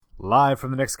Live from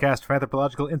the Next Cast for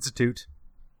Anthropological Institute.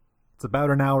 It's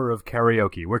about an hour of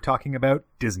karaoke. We're talking about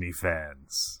Disney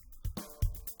fans.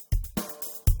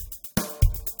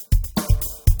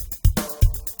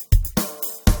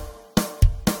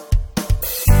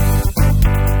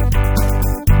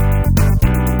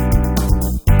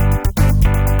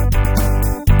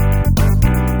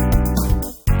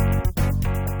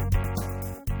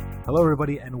 Hello,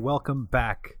 everybody, and welcome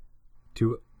back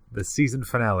to the season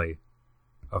finale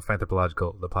of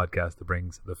Anthropological, the podcast that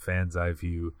brings the fan's eye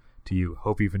view to you.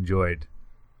 Hope you've enjoyed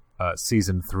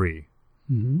season 3.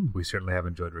 Mm-hmm. We certainly have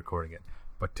enjoyed recording it.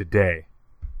 But today,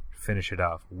 to finish it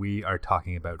off, we are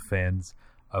talking about fans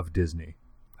of Disney.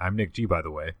 I'm Nick G, by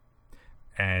the way.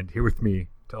 And here with me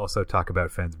to also talk about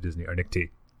fans of Disney are Nick T.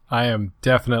 I am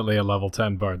definitely a level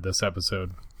 10 bard this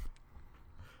episode.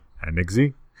 And Nick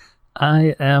Z.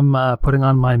 I am putting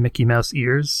on my Mickey Mouse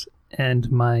ears and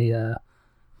my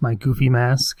my Goofy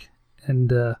mask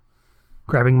and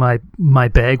grabbing my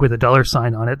bag with a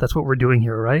 $sign on it. That's what we're doing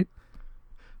here, right?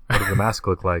 What does the mask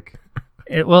look like?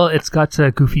 It's got a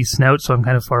Goofy snout, so I'm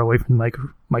kind of far away from the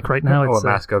mic right now. Oh, it's a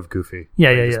mask of Goofy.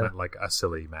 Yeah. Meant like a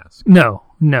silly mask. No.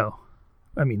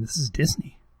 I mean, this is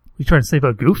Disney. What are you trying to say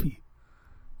about Goofy?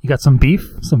 You got some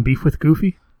beef? Some beef with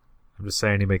Goofy? I'm just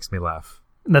saying he makes me laugh.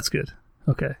 That's good.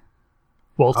 Okay.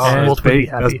 Walt would be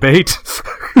happy. That's bait.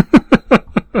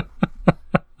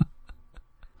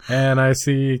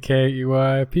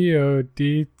 NICKEYPODCAST.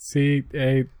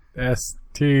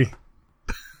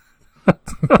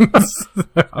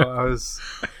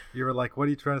 You were like, what are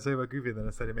you trying to say about Goofy? And then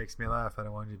I said he makes me laugh, and I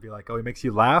wanted you to be like, oh, he makes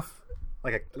you laugh?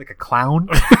 Like a clown?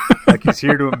 Like he's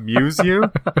here to amuse you?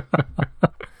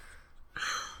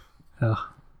 Oh.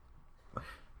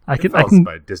 I can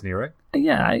by Disney, right?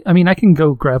 Yeah, I mean, I can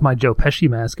go grab my Joe Pesci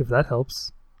mask if that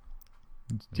helps.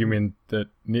 Do you mean that?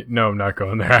 No, I'm not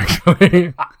going there,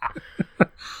 actually.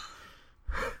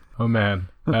 Oh, man.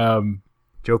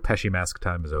 Joe Pesci mask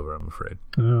time is over, I'm afraid.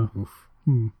 Oof.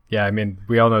 Yeah, I mean,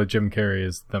 we all know Jim Carrey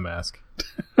is the mask.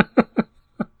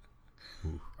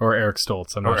 Or Eric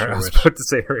Stoltz, I'm not sure which. I was about to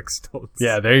say Eric Stoltz.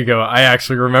 Yeah, there you go. I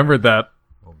actually remembered that.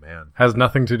 Oh, man. Has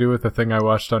nothing to do with the thing I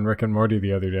watched on Rick and Morty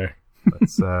the other day.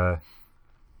 Let's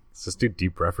just do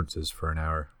deep references for an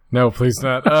hour. No, please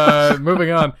not.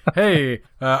 Moving on. Hey,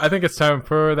 I think it's time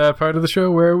for that part of the show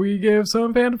where we give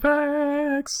some fan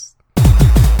facts.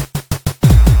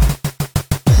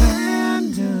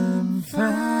 Random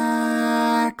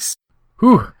facts.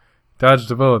 Whew, dodged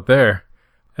a bullet there.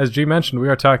 As G mentioned, we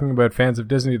are talking about fans of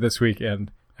Disney this week, and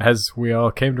as we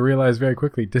all came to realize very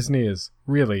quickly, Disney is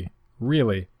really,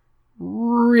 really,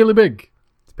 really big.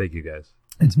 It's big, you guys.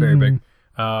 It's very big.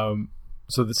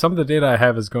 So some of the data I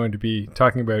have is going to be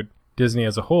talking about Disney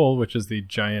as a whole, which is the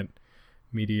giant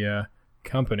media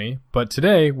company. But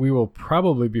today, we will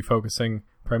probably be focusing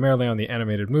primarily on the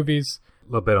animated movies. A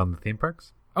little bit on the theme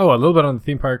parks? Oh, a little bit on the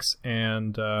theme parks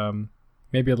and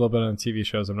maybe a little bit on TV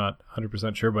shows. I'm not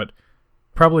 100% sure, but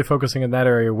probably focusing in that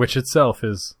area, which itself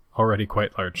is already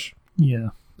quite large. Yeah.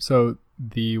 So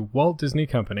the Walt Disney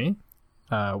Company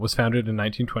was founded in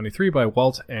 1923 by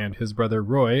Walt and his brother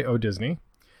Roy O. Disney,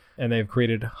 and they've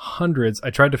created hundreds. I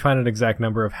tried to find an exact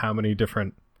number of how many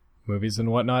different movies and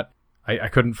whatnot. I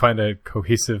couldn't find a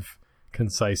cohesive,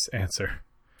 concise answer.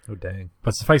 Oh, dang.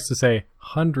 But suffice to say,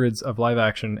 hundreds of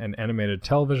live-action and animated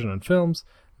television and films,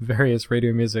 various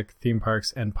radio music, theme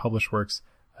parks, and published works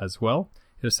as well.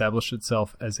 It established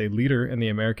itself as a leader in the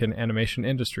American animation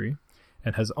industry,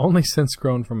 and has only since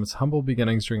grown from its humble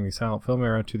beginnings during the silent film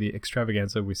era to the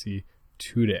extravaganza we see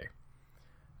today.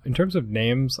 In terms of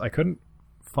names, I couldn't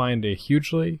find a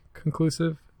hugely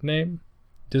conclusive name.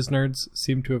 Disnerds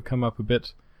seem to have come up a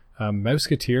bit.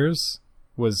 Mouseketeers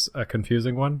was a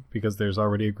confusing one because there's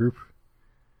already a group.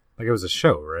 Like it was a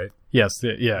show, right? Yes,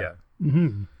 yeah.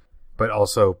 Mm-hmm. But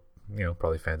also,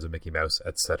 probably fans of Mickey Mouse,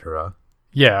 etc.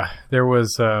 Yeah, there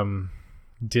was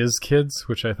Diz Kids,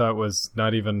 which I thought was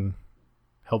not even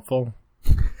helpful.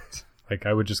 Like,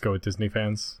 I would just go with Disney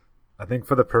fans. I think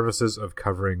for the purposes of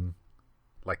covering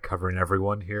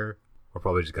everyone here, we're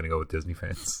probably just going to go with Disney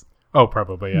fans. Oh,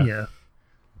 probably, yeah. Yeah.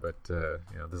 But,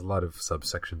 there's a lot of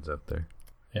subsections out there.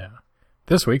 Yeah.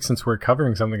 This week, since we're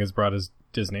covering something as broad as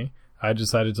Disney, I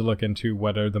decided to look into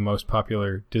what are the most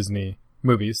popular Disney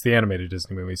movies, the animated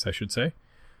Disney movies, I should say.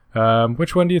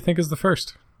 Which one do you think is the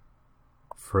first?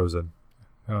 Frozen.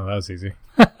 Oh, that was easy.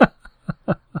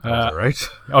 All right.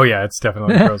 Oh, yeah, it's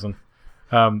definitely Frozen.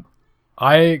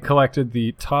 I collected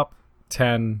the top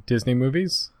 10 Disney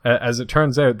movies. As it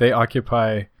turns out, they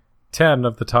occupy 10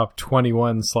 of the top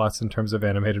 21 slots in terms of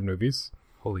animated movies.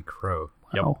 Holy crow.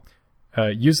 Yep. Wow.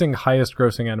 using highest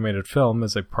grossing animated film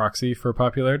as a proxy for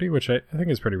popularity, which I think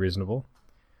is pretty reasonable.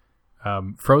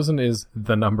 Frozen is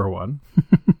the number one.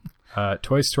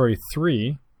 Toy Story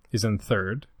 3 is in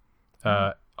third,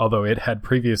 although it had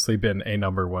previously been a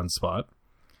number one spot.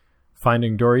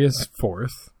 Finding Dory is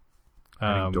fourth.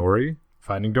 Finding Dory?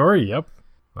 Finding Dory, yep.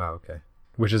 Wow, okay.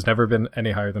 Which has never been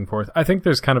any higher than fourth. I think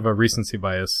there's kind of a recency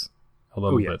bias a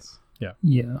little bit.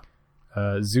 Yeah.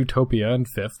 Zootopia in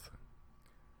fifth.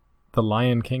 The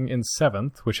Lion King in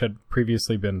seventh, which had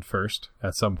previously been first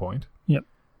at some point. Yep.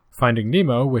 Finding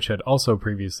Nemo, which had also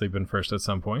previously been first at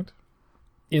some point.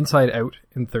 Inside Out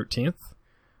in 13th.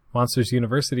 Monsters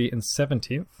University in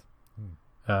 17th.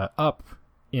 Up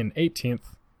in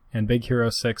 18th. And Big Hero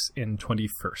 6 in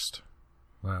 21st.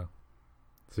 Wow.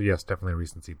 So yes, definitely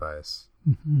recency bias.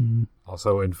 Mm-hmm.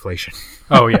 Also inflation.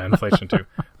 Oh yeah, inflation too.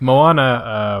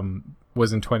 Moana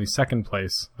was in 22nd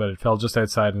place, but it fell just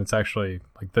outside, and it's actually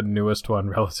like the newest one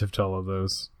relative to all of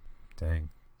those. Dang.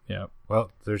 Yeah.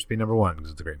 Well, there's be number one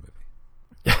because it's a great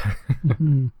movie.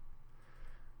 Mm-hmm.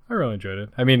 I really enjoyed it.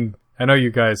 I mean, I know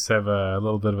you guys have a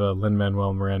little bit of a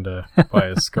Lin-Manuel Miranda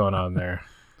bias going on there.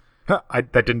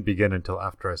 That didn't begin until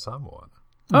after I saw Moana.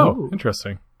 Oh,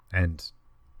 interesting. And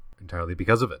entirely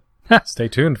because of it. Stay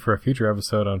tuned for a future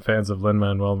episode on fans of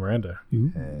Lin-Manuel Miranda.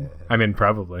 I mean,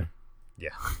 probably.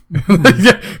 Yeah.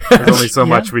 There's only so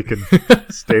much we can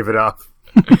stave it off.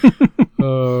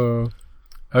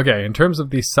 Okay, in terms of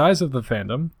the size of the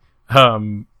fandom,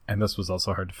 and this was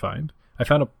also hard to find, I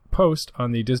found a post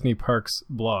on the Disney Parks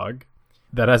blog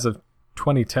that as of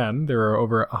 2010, there are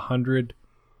over 100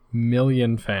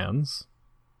 million fans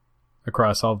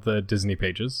across all the Disney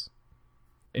pages.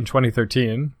 In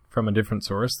 2013, from a different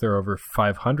source, there are over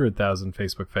 500,000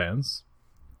 Facebook fans.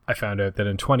 I found out that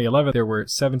in 2011, there were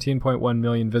 17.1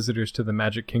 million visitors to the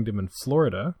Magic Kingdom in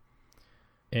Florida.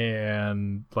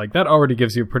 And like that already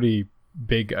gives you a pretty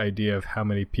big idea of how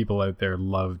many people out there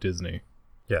love Disney.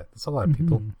 Yeah, that's a lot of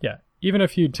people. Yeah. Even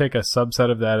if you take a subset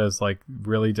of that as like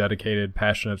really dedicated,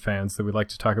 passionate fans that we'd like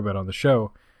to talk about on the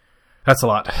show, that's a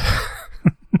lot.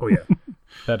 Oh, yeah.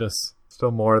 That is still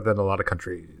more than a lot of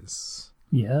countries.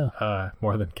 Yeah.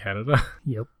 More than Canada.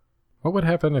 Yep. What would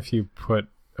happen if you put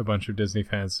a bunch of Disney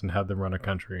fans and had them run a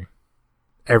country?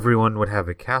 Everyone would have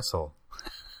a castle.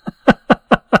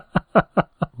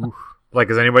 Like,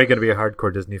 is anybody going to be a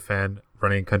hardcore Disney fan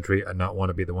running a country and not want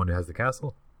to be the one who has the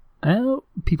castle?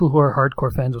 People who are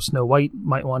hardcore fans of Snow White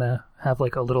might want to have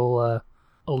like a little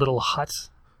hut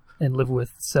and live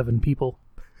with 7 people.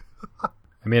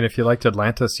 I mean, if you liked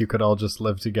Atlantis, you could all just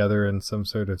live together in some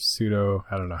sort of pseudo...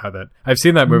 I don't know how that... I've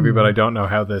seen that movie, but I don't know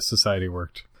how the society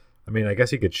worked. I mean, I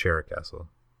guess you could share a castle.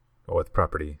 Well, with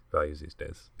property values these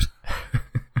days.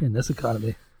 In this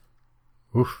economy.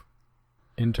 Oof.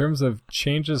 In terms of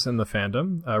changes in the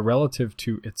fandom, relative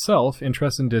to itself,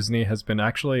 interest in Disney has been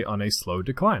actually on a slow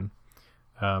decline.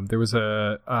 There was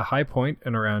a high point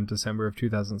in around December of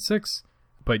 2006,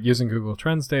 but using Google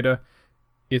Trends data,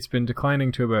 it's been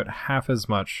declining to about half as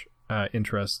much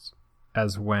interest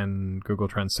as when Google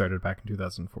Trends started back in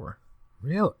 2004.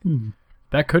 Really?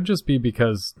 That could just be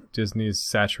because Disney's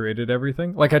saturated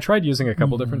everything. Like, I tried using a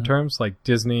couple different terms, like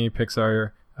Disney,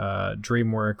 Pixar,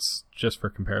 DreamWorks, just for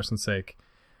comparison's sake,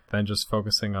 then just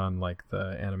focusing on like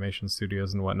the animation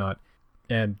studios and whatnot.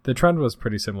 And the trend was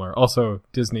pretty similar. Also,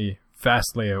 Disney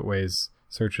vastly outweighs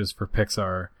searches for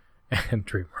Pixar and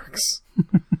DreamWorks.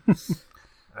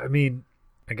 I mean,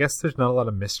 I guess there's not a lot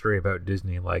of mystery about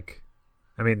Disney. Like,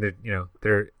 I mean,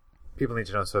 people need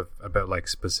to know stuff about like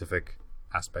specific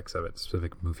aspects of it,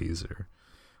 specific movies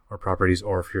or properties,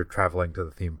 or if you're traveling to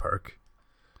the theme park.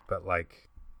 But like,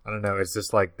 I don't know, it's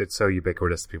just like it's so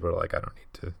ubiquitous. People are like, I don't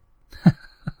need to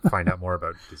find out more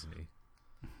about Disney.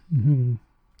 Mm-hmm.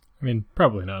 I mean,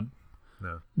 probably not.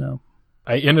 No.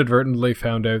 I inadvertently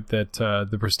found out that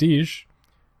The Prestige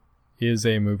is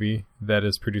a movie that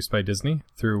is produced by Disney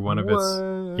through one of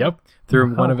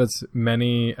its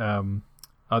many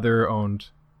other owned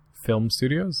film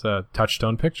studios,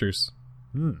 Touchstone Pictures.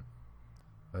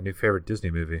 My new favorite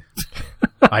Disney movie.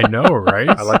 I know, right?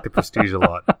 I like The Prestige a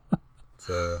lot. It's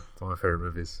one of my favorite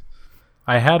movies.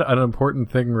 I had an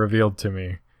important thing revealed to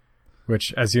me,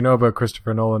 which, as you know about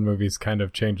Christopher Nolan movies, kind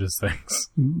of changes things.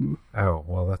 Oh,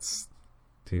 well, that's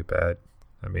too bad.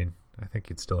 I mean, I think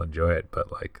you'd still enjoy it,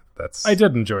 but like, that's... I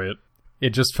did enjoy it.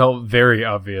 It just felt very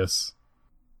obvious.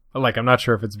 Like, I'm not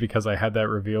sure if it's because I had that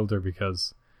revealed or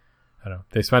because, I don't know,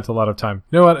 they spent a lot of time.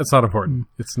 You know what? It's not important.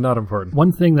 It's not important.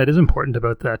 One thing that is important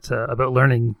about that, about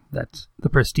learning that The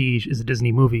Prestige is a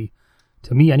Disney movie,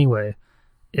 to me anyway,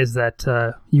 is that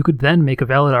you could then make a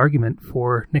valid argument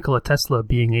for Nikola Tesla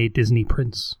being a Disney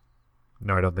prince.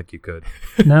 No, I don't think you could.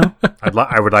 No?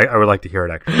 I would like to hear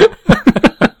it actually.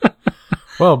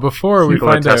 Well, before we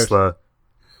Nikola find out, Tesla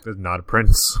is not a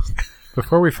prince.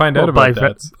 before we find Well, out about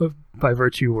that, by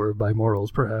virtue or by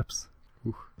morals, perhaps.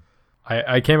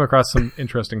 I came across some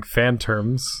interesting fan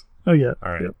terms. Oh, yeah.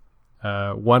 All right.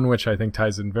 Yep. One which I think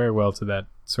ties in very well to that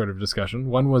sort of discussion.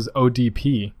 One was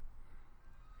ODP.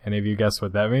 Any of you guess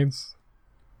what that means?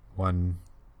 One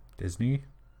Disney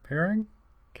pairing?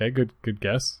 Okay, good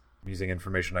guess. I'm using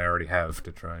information I already have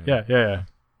to try. Yeah.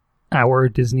 Our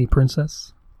Disney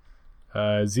princess.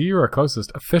 Z, you are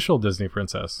closest. Official Disney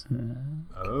princess.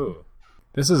 Oh.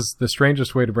 This is the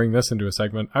strangest way to bring this into a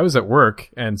segment. I was at work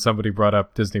and somebody brought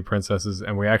up Disney princesses,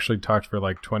 and we actually talked for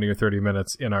like 20 or 30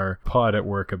 minutes in our pod at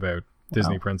work about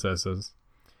Disney princesses.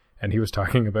 And he was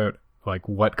talking about like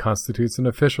what constitutes an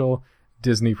official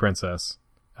Disney princess.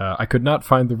 I could not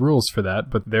find the rules for that,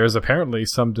 but there's apparently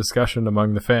some discussion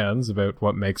among the fans about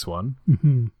what makes one.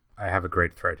 Mm-hmm. I have a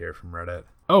great thread here from Reddit.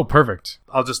 Oh, perfect.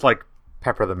 I'll just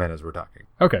pepper them in as we're talking.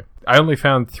 Okay. I only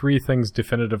found 3 things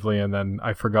definitively, and then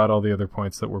I forgot all the other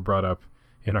points that were brought up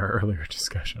in our earlier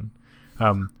discussion.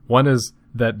 One is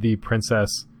that the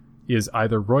princess is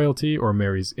either royalty or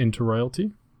marries into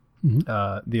royalty.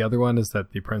 Mm-hmm. The other one is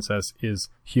that the princess is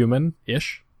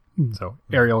human-ish. So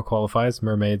Ariel qualifies.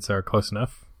 Mermaids are close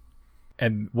enough.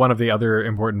 And one of the other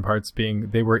important parts being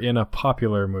they were in a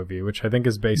popular movie, which I think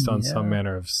is based on some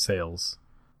manner of sales.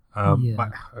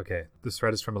 Okay, this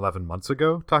thread is from 11 months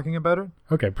ago talking about it.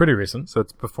 Okay, pretty recent. So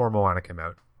it's before Moana came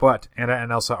out. But Anna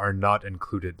and Elsa are not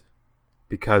included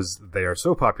because they are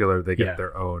so popular they get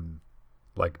their own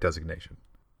designation.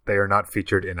 They are not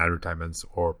featured in advertisements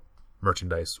or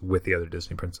merchandise with the other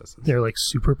Disney princesses. They're like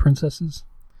super princesses.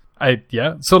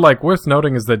 So worth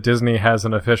noting is that Disney has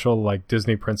an official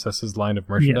Disney princesses line of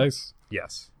merchandise.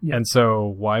 Yes. Yeah. And so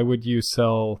why would you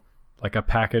sell a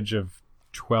package of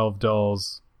 12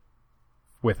 dolls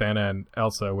with Anna and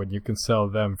Elsa when you can sell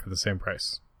them for the same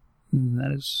price?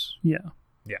 That is, yeah.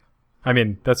 Yeah. I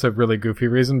mean, that's a really goofy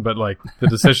reason, but the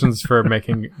decisions for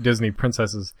making Disney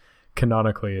princesses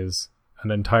canonically is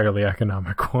an entirely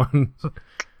economic one.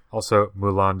 Also,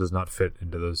 Mulan does not fit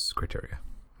into those criteria.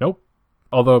 Nope.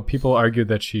 Although people argue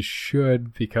that she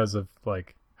should because of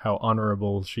how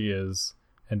honorable she is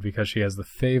and because she has the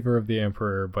favor of the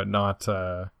emperor, but not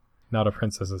a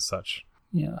princess as such.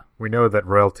 Yeah. We know that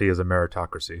royalty is a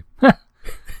meritocracy.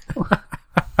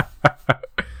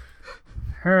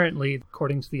 Apparently,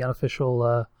 according to the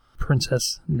unofficial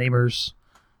princess namers,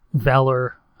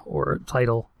 valor or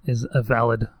title is a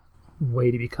valid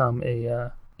way to become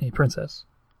a princess.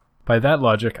 By that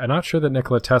logic, I'm not sure that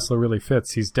Nikola Tesla really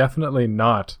fits. He's definitely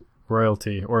not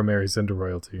royalty or marries into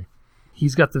royalty.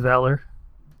 He's got the valor.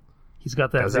 He's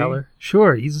got that Does valor.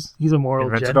 Sure, he's a moral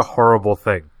Invented gent. a horrible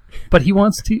thing. But he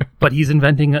wants to. But he's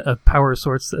inventing a power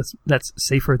source that's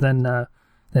safer than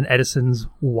Edison's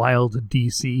wild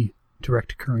DC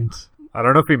direct current. I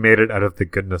don't know if he made it out of the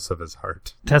goodness of his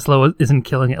heart. Tesla isn't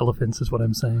killing elephants, is what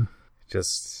I'm saying.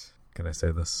 Just, can I say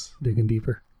this? Digging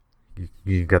deeper.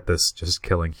 You got this just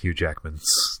killing Hugh Jackman's.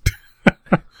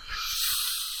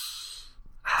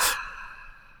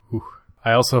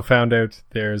 I also found out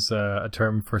there's a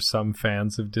term for some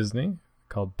fans of Disney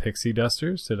called pixie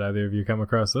dusters. Did either of you come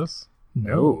across this?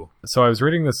 No. So I was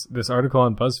reading this article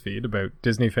on BuzzFeed about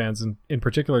Disney fans, and in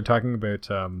particular talking about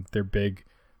their big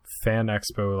fan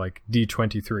expo,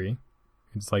 D23.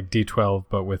 It's like D12,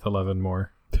 but with 11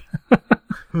 more.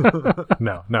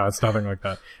 No, it's nothing like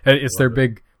that. It's their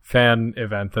big fan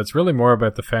event that's really more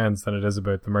about the fans than it is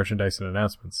about the merchandise and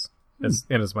announcements,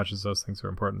 in as much as those things are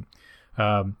important.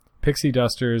 Pixie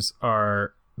dusters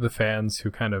are the fans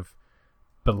who kind of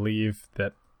believe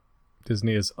that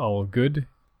Disney is all good.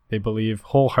 They believe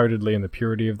wholeheartedly in the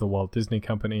purity of the Walt Disney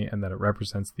Company and that it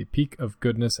represents the peak of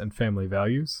goodness and family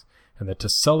values, and that to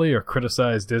sully or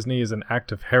criticize Disney is an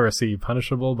act of heresy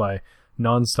punishable by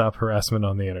non-stop harassment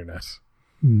on the internet.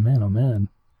 Man, oh man.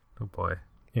 Oh boy.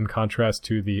 In contrast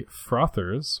to the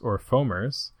frothers or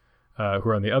foamers, who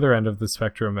are on the other end of the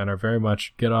spectrum and are very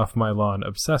much get off my lawn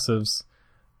obsessives,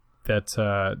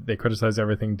 that they criticize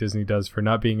everything Disney does for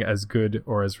not being as good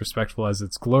or as respectful as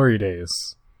its glory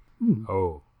days.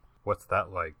 Oh, what's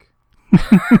that like?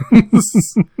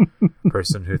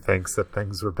 Person who thinks that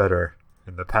things were better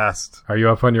in the past. Are you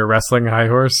up on your wrestling high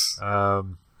horse?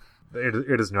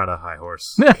 It is not a high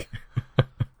horse.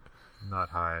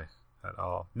 Not high at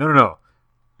all. No.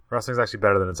 Wrestling's actually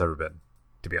better than it's ever been,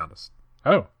 to be honest.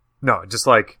 Oh. No, just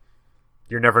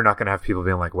you're never not going to have people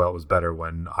being like, well, it was better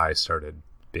when I started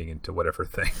being into whatever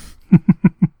thing.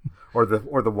 or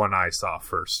the one I saw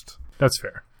first. That's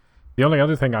fair. The only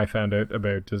other thing I found out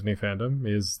about Disney fandom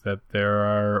is that there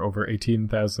are over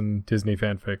 18,000 Disney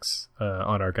fanfics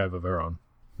on Archive of Our Own,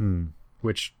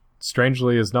 which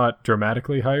strangely is not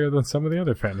dramatically higher than some of the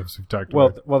other fandoms we've talked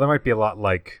about. Well, there might be a lot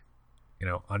like,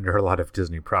 under a lot of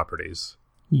Disney properties.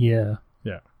 Yeah.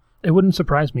 Yeah. It wouldn't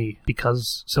surprise me,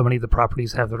 because so many of the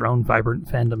properties have their own vibrant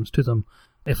fandoms to them,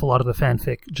 if a lot of the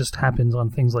fanfic just happens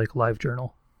on things like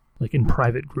LiveJournal, like in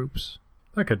private groups.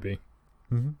 That could be.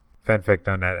 Mm-hmm.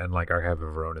 Fanfic.net and like Archive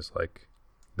of Our Own is like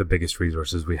the biggest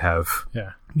resources we have.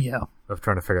 Yeah. Yeah. Of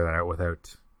trying to figure that out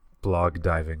without blog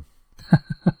diving.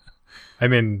 I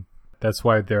mean, that's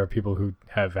why there are people who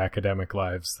have academic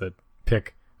lives that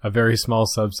pick a very small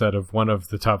subset of one of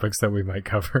the topics that we might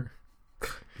cover.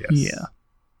 Yes. Yeah.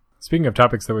 Speaking of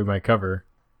topics that we might cover,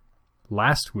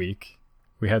 last week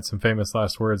we had some famous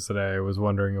last words that I was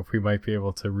wondering if we might be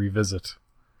able to revisit.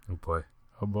 Oh boy.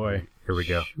 Oh boy. Here we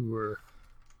go. Sure.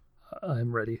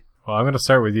 I'm ready. Well, I'm going to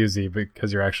start with you, Z,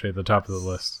 because you're actually at the top of the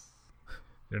list.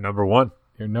 You're number one.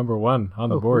 You're number one on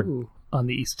the board. Ooh, on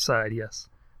the east side, yes.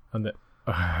 On the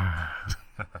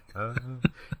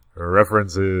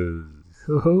References.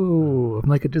 Oh, I'm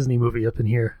like a Disney movie up in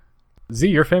here. Z,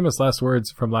 your famous last words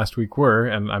from last week were,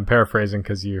 and I'm paraphrasing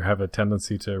because you have a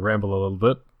tendency to ramble a little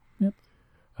bit. Yep.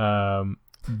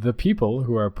 The people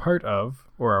who are part of,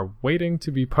 or are waiting to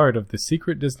be part of the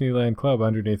secret Disneyland club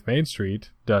underneath Main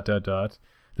Street, ...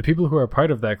 The people who are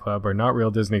part of that club are not real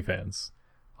Disney fans.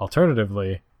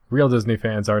 Alternatively, real Disney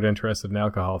fans aren't interested in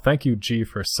alcohol. Thank you, G,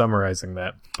 for summarizing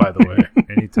that, by the way.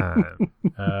 Anytime.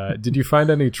 Did you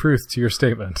find any truth to your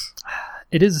statement?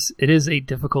 It is a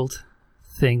difficult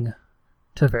thing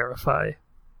to verify.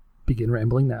 Begin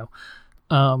rambling now.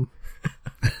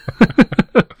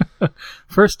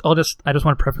 First, I just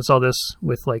want to preface all this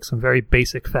with like some very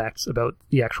basic facts about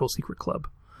the actual secret club.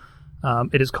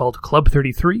 It is called Club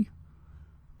 33.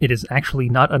 It is actually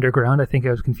not underground. I think I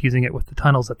was confusing it with the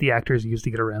tunnels that the actors used to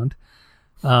get around.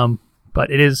 But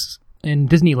it is in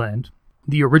Disneyland.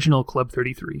 The original Club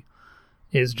 33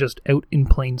 is just out in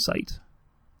plain sight.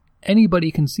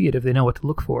 Anybody can see it if they know what to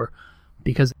look for,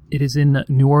 because it is in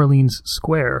New Orleans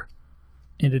Square,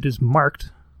 and it is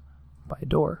marked by a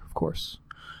door, of course,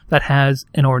 that has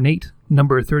an ornate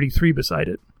number 33 beside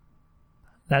it.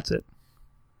 That's it.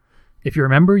 If you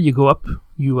remember, you go up,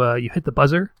 you hit the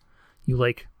buzzer, you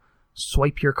like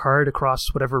swipe your card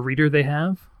across whatever reader they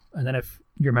have, and then if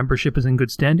your membership is in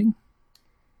good standing,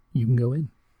 you can go in.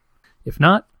 If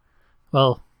not,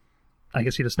 well, I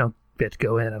guess you just don't get to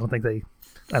go in. I don't think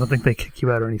they kick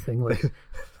you out or anything. Like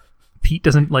Pete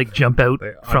doesn't like jump out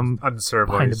from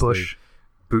behind a bush,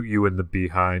 boot you in the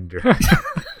behind, or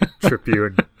trip you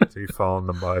and so you fall in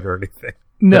the mud or anything.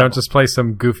 No, they don't just play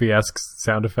some goofy-esque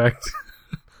sound effect.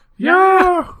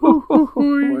 Yeah.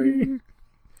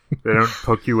 They don't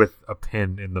poke you with a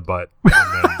pin in the butt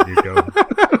and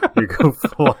then you go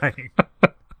flying.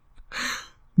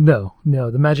 No,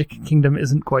 the Magic Kingdom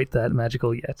isn't quite that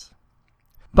magical yet.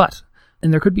 But,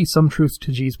 and there could be some truth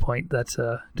to G's point that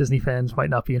Disney fans might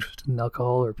not be interested in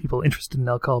alcohol, or people interested in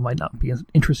alcohol might not be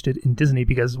interested in Disney,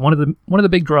 because one of the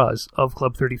big draws of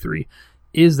Club 33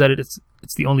 is that it's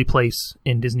the only place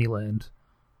in Disneyland,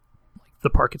 like the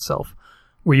park itself,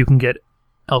 where you can get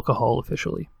alcohol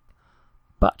officially.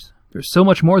 But there's so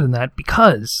much more than that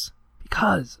because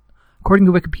according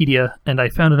to Wikipedia, and I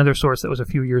found another source that was a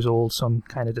few years old, so I'm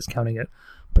kind of discounting it,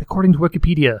 but according to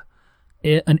Wikipedia,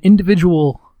 an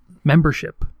individual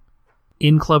membership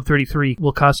in Club 33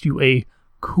 will cost you a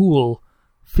cool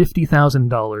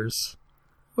 $50,000.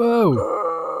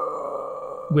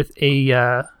 Whoa! With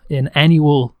an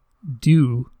annual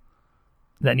due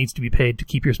that needs to be paid to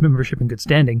keep your membership in good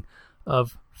standing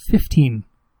of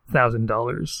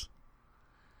 $15,000.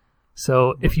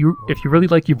 So if you really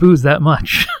like your booze that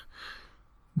much,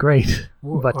 great.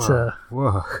 But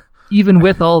even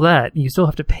with all that, you still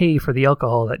have to pay for the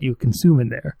alcohol that you consume in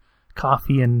there.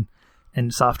 Coffee and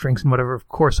soft drinks and whatever, of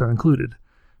course, are included.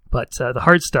 But the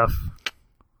hard stuff,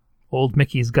 old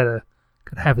Mickey's gotta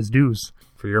have his dues.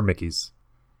 For your Mickeys.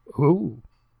 Oh,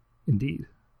 indeed.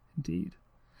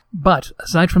 But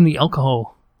aside from the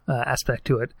alcohol aspect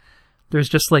to it, there's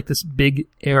just like this big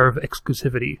air of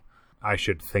exclusivity. I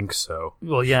should think so.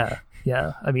 Well, yeah.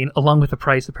 I mean, along with the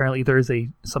price, apparently there's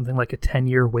something like a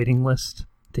 10-year waiting list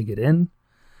to get in.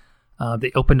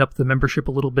 They opened up the membership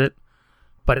a little bit,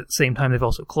 but at the same time they've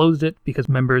also closed it because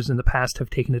members in the past have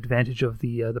taken advantage of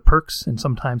the perks and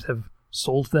sometimes have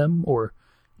sold them or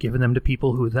given them to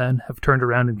people who then have turned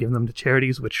around and given them to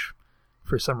charities, which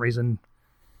for some reason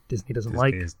Disney doesn't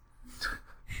like.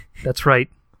 That's right.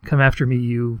 Come after me,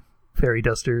 you fairy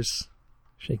dusters.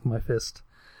 Shaking my fist.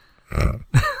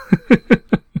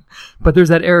 But there's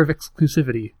that air of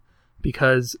exclusivity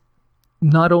because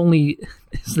not only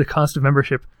is the cost of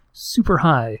membership super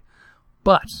high,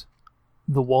 but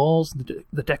the walls,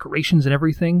 the decorations and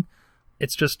everything,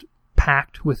 it's just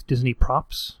packed with Disney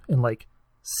props and like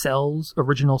cells,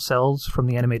 original cells from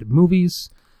the animated movies.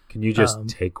 Can you just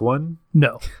take one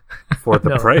No. for the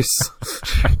No. price?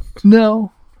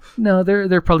 No,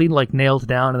 they're probably like nailed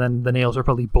down, and then the nails are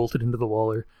probably bolted into the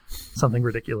wall or something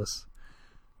ridiculous.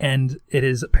 And it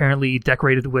is apparently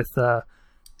decorated with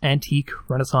antique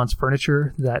Renaissance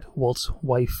furniture that Walt's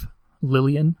wife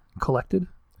Lillian collected.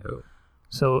 Oh.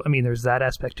 So I mean, there's that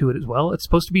aspect to it as well. It's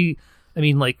supposed to be, I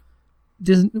mean, like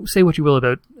Disney. Say what you will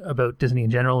about Disney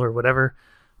in general or whatever,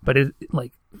 but it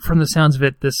like from the sounds of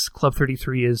it, this Club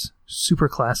 33 is super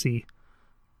classy,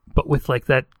 but with like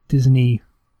that Disney.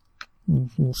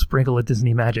 Little sprinkle of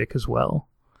Disney magic as well.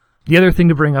 The other thing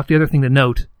to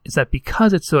note is that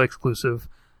because it's so exclusive,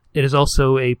 it is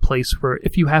also a place where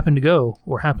if you happen to go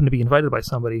or happen to be invited by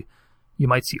somebody, you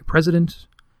might see a president,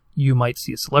 you might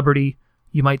see a celebrity,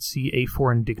 you might see a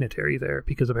foreign dignitary there,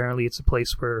 because apparently it's a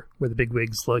place where the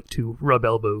bigwigs like to rub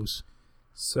elbows.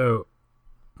 So,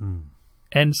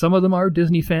 And some of them are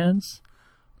Disney fans,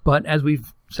 but as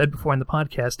we've said before in the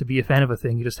podcast, to be a fan of a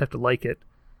thing, you just have to like it.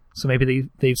 So maybe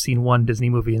they've seen one Disney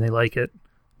movie and they like it.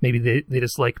 Maybe they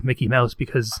just like Mickey Mouse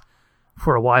because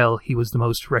for a while he was the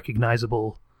most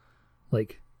recognizable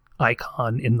like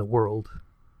icon in the world.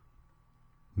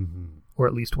 Or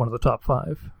at least one of the top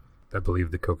 5. I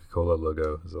believe the Coca-Cola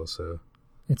logo is also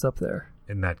It's up there.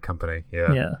 in that company.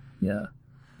 Yeah. Yeah.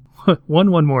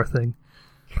 One more thing.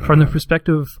 From the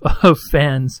perspective of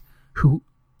fans who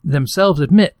themselves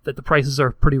admit that the prices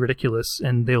are pretty ridiculous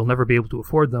and they'll never be able to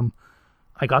afford them,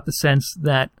 I got the sense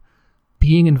that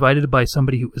being invited by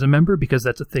somebody who is a member, because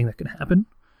that's a thing that can happen,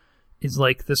 is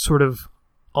like this sort of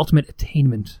ultimate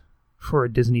attainment for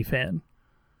a Disney fan.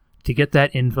 To get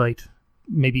that invite,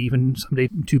 maybe even someday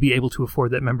to be able to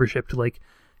afford that membership, to like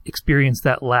experience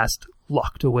that last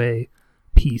locked away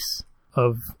piece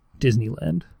of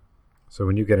Disneyland. So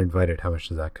when you get invited, how much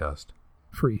does that cost?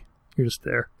 Free. You're just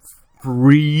there.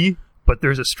 Free? But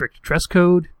there's a strict dress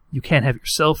code. You can't have your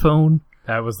cell phone.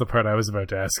 That was the part I was about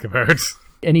to ask about.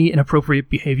 Any inappropriate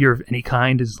behavior of any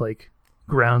kind is like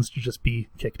grounds to just be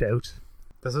kicked out.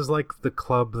 This is like the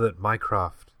club that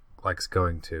Mycroft likes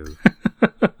going to.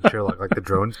 Sure, like the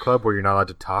drones club where you're not allowed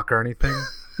to talk or anything.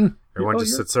 Everyone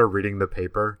just sits there reading the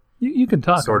paper. You can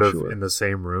talk, sort I'm of sure. in the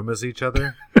same room as each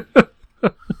other.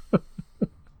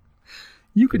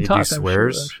 You can you talk, do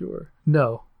swears? I'm sure.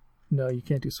 No, you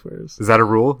can't do swears. Is that a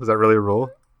rule? Is that really a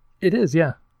rule? It is,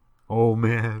 yeah. Oh,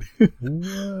 man.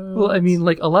 Well, I mean,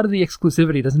 like, a lot of the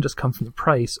exclusivity doesn't just come from the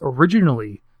price.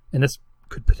 Originally, and this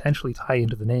could potentially tie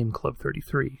into the name Club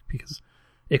 33, because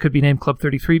it could be named Club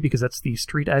 33 because that's the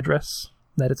street address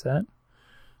that it's at.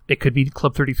 It could be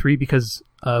Club 33 because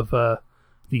of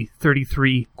the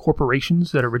 33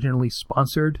 corporations that originally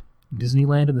sponsored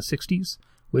Disneyland in the 60s,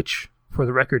 which, for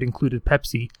the record, included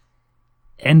Pepsi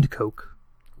and Coke.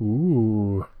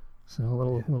 Ooh. So a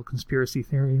little conspiracy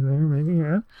theory there, maybe,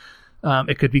 yeah.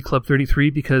 It could be Club 33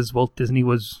 because Walt Disney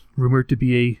was rumored to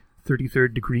be a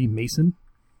 33rd degree Mason.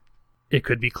 It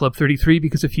could be Club 33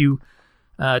 because if you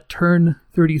turn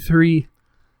 33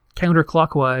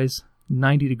 counterclockwise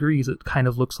 90 degrees, it kind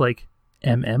of looks like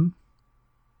MM.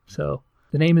 So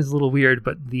the name is a little weird,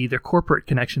 but their corporate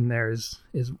connection there is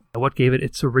what gave it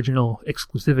its original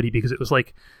exclusivity, because it was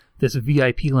like this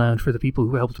VIP lounge for the people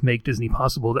who helped make Disney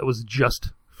possible that was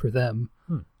just for them.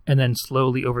 And then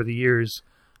slowly over the years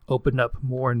opened up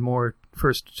more and more,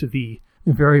 first to the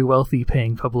very wealthy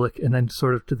paying public and then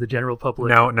sort of to the general public.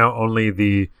 Now only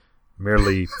the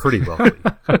merely pretty wealthy.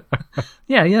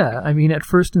 Yeah. I mean, at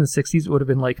first in the 60s, it would have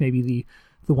been like maybe the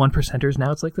 1%ers.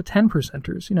 Now it's like the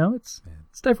 10%ers. You know, it's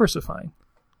diversifying.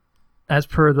 As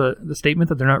per the statement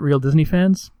that they're not real Disney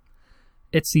fans,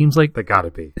 it seems like... They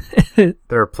gotta be.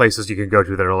 There are places you can go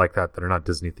to that are like that are not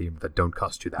Disney themed, that don't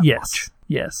cost you that much.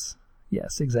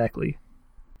 Yes, exactly.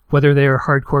 Whether they are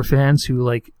hardcore fans who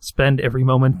like spend every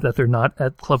moment that they're not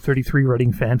at Club 33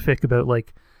 writing fanfic about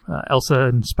like Elsa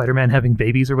and Spider-Man having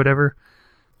babies or whatever,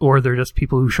 or they're just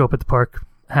people who show up at the park,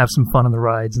 have some fun on the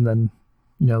rides, and then,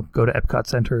 you know, go to Epcot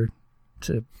Center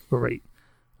to rate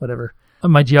whatever.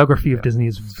 My geography of Disney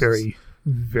is very,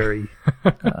 very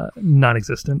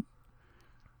non-existent.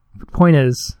 But the point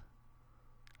is,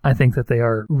 I think that they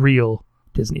are real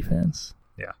Disney fans.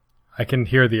 Yeah. I can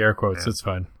hear the air quotes. It's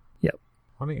fine. Yep.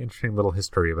 What an interesting little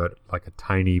history about like a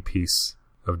tiny piece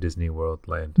of Disney World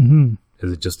land. Mm-hmm.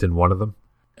 Is it just in one of them?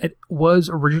 It was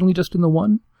originally just in the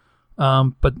one,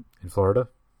 but In Florida?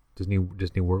 Disney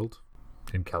World?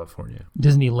 in California.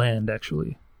 Disneyland,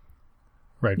 actually.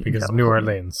 Right, In because New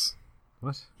California. Orleans.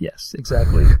 What? Yes,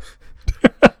 exactly.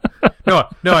 No,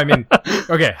 I mean,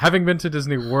 okay, having been to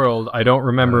Disney World, I don't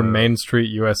remember Main Street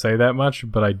USA that much,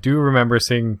 but I do remember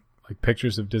seeing like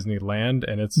pictures of Disneyland,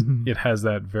 and it has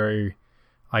that very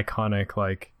iconic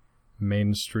like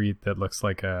Main Street that looks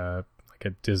like a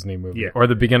Disney movie, or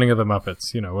the beginning of the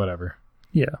Muppets, whatever.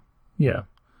 Yeah.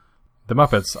 The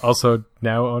Muppets, also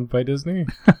now owned by Disney.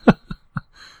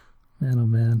 Man, oh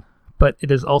man. But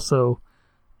it is also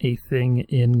a thing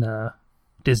in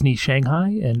Disney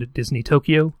Shanghai and Disney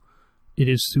Tokyo. It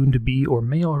is soon to be, or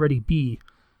may already be,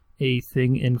 a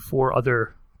thing in 4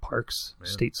 other parks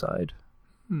stateside.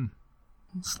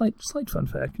 Slight fun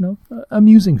fact,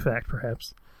 amusing fact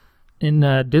perhaps. In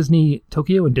Disney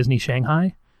Tokyo and Disney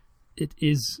Shanghai, it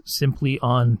is simply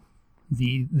on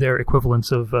their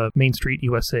equivalents of Main Street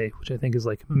USA, which I think is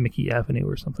like Mickey Avenue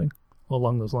or something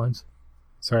along those lines.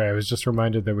 Sorry, I was just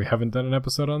reminded that we haven't done an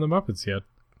episode on the Muppets yet.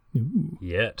 Ooh,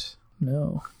 Yet.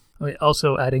 no.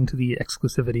 Also adding to the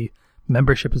exclusivity,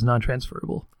 membership is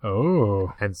non-transferable.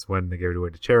 Oh. Hence when they gave it away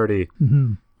to charity.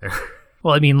 Mm-hmm.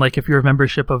 Well, I mean, like if you're a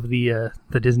membership of the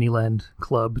Disneyland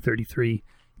Club 33,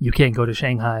 you can't go to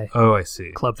Shanghai Oh, I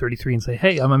see. Club 33 and say,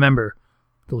 "Hey, I'm a member."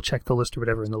 They'll check the list or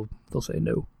whatever, and they'll say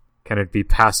no. Can it be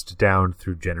passed down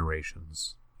through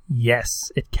generations? Yes,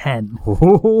 it can.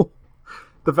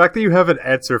 The fact that you have an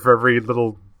answer for every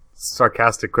little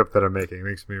sarcastic quip that I'm making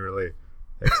makes me really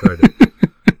excited.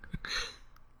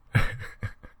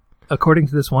 According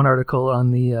to this one article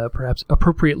on the perhaps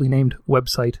appropriately named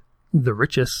website, The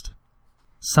Richest,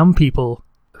 some people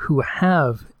who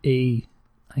have a,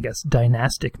 I guess,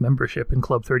 dynastic membership in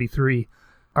Club 33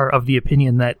 are of the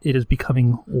opinion that it is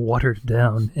becoming watered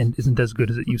down and isn't as good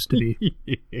as it used to be.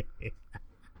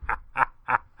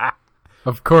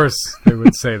 Of course they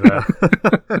would say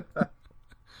that.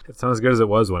 It's not as good as it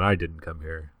was when I didn't come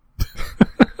here.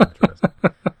 Interesting.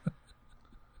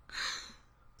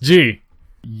 G,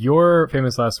 your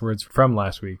famous last words from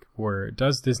last week were,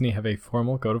 does Disney have a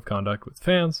formal code of conduct with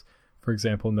fans? For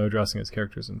example, no dressing as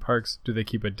characters in parks. Do they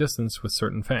keep a distance with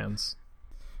certain fans?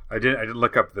 I did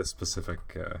look up this specific...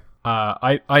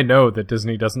 I know that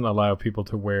Disney doesn't allow people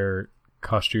to wear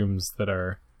costumes that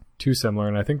are too similar,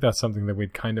 and I think that's something that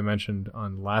we'd kind of mentioned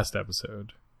on last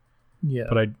episode. Yeah.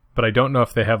 But I don't know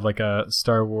if they have like a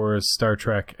Star Wars, Star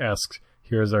Trek-esque,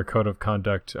 here's our code of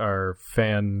conduct, our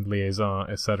fan liaison,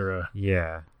 etc.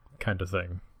 Yeah. kind of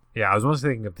thing. Yeah, I was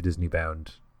mostly thinking of the Disney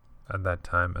Bound at that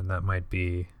time, and that might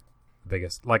be the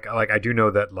biggest. Like I do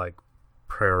know that like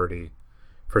priority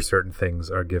for certain things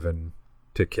are given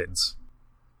to kids.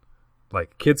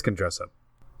 Like kids can dress up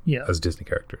as Disney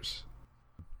characters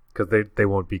because they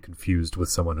won't be confused with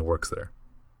someone who works there.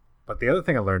 But the other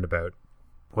thing I learned about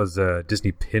was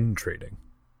Disney pin trading.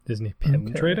 Disney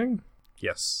pin trading?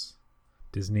 Yes.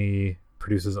 Disney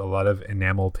produces a lot of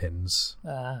enamel pins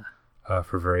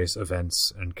for various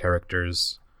events and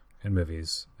characters and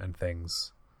movies and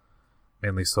things,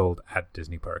 mainly sold at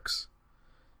Disney parks.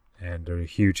 And there are a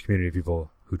huge community of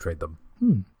people who trade them.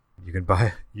 You can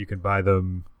buy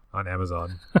them on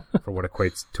Amazon for what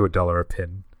equates to $1 a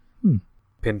pin.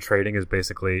 Pin trading is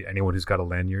basically anyone who's got a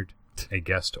lanyard, a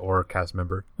guest or cast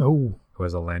member who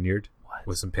has a lanyard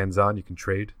with some pins on, you can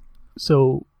trade.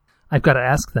 So I've got to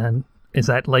ask then, is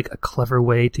that like a clever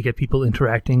way to get people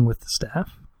interacting with the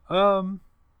staff?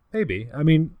 Maybe. I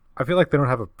mean, I feel like they don't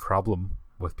have a problem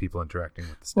with people interacting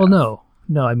with the staff. Well,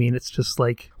 no. I mean, it's just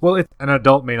like... Well, an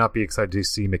adult may not be excited to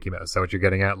see Mickey Mouse. Is that what you're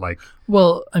getting at? Like,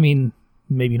 well, I mean,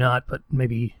 maybe not, but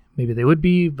maybe they would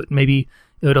be. But maybe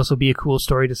it would also be a cool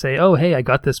story to say, oh, hey, I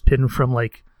got this pin from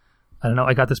like, I don't know,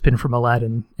 I got this pin from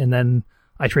Aladdin, and then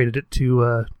I traded it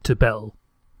to Belle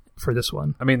for this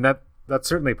one. I mean, that's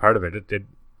certainly part of it. It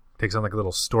takes on like a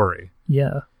little story.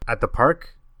 Yeah. At the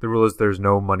park, the rule is there's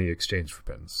no money exchanged for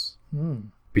pins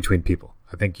between people.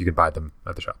 I think you can buy them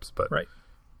at the shops, but right.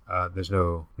 There's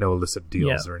no illicit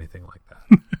deals or anything like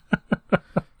that.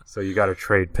 So you got to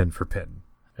trade pin for pin.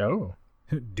 Oh.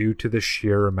 Due to the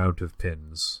sheer amount of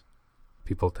pins,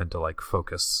 people tend to like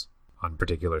focus on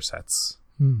particular sets.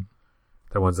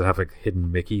 The ones that have like hidden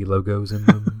Mickey logos in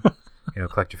them.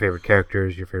 Collect your favorite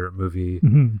characters, your favorite movie.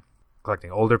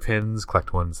 Collecting older pins,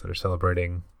 collect ones that are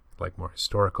celebrating like more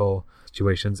historical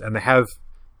situations. And they have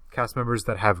cast members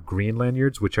that have green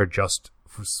lanyards, which are just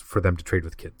for them to trade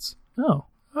with kids.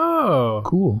 Oh,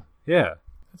 cool. Yeah.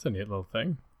 That's a neat little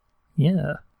thing.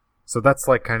 Yeah. So that's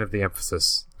like kind of the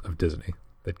emphasis of Disney,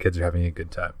 that kids are having a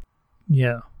good time.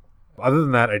 Yeah. Other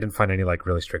than that, I didn't find any like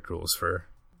really strict rules for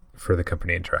the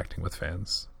company interacting with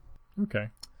fans. Okay.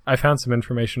 I found some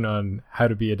information on how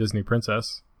to be a Disney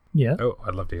princess. Yeah. Oh,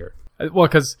 I'd love to hear. Well,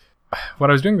 because when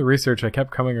I was doing the research, I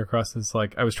kept coming across this,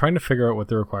 like, I was trying to figure out what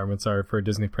the requirements are for a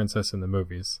Disney princess in the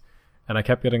movies. And I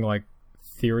kept getting, like,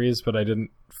 theories, but I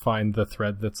didn't find the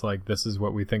thread that's like, this is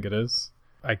what we think it is.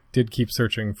 I did keep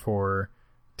searching for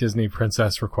Disney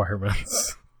princess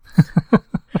requirements.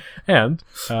 And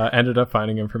ended up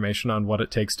finding information on what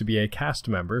it takes to be a cast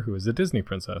member who is a Disney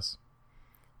princess.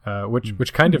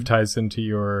 Which kind of ties into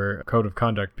your code of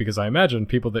conduct, because I imagine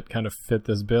people that kind of fit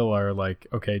this bill are like,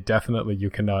 okay, definitely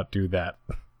you cannot do that.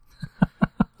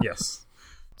 Yes.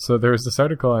 So there's this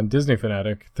article on Disney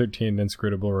Fanatic, 13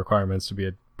 inscrutable requirements to be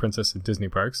a princess in Disney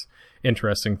parks.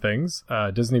 Interesting things.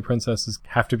 Disney princesses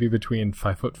have to be between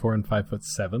 5'4" and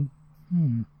 5'7"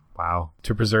 Wow.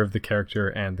 to preserve the character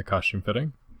and the costume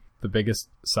fitting. The biggest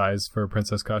size for a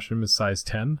princess costume is size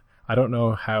 10. I don't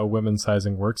know how women's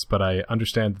sizing works, but I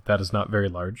understand that is not very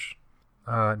large.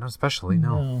 Not especially,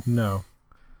 no. No.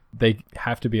 They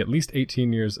have to be at least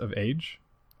 18 years of age,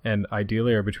 and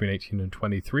ideally are between 18 and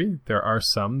 23. There are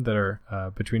some that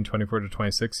are between 24 to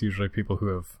 26, usually people who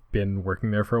have been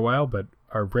working there for a while, but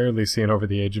are rarely seen over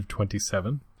the age of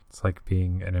 27. It's like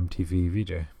being an MTV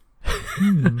VJ.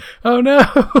 Oh no!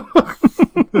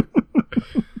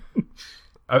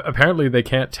 Apparently they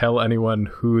can't tell anyone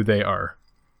who they are.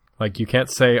 Like, you can't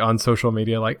say on social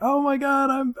media, like, oh my god,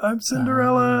 I'm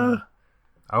Cinderella.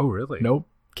 Oh, really? Nope.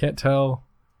 Can't tell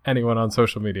anyone on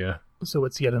social media. So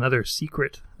it's yet another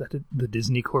secret that the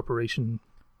Disney Corporation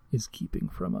is keeping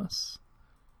from us.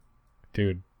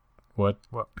 Dude, what?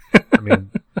 Well, I mean,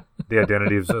 the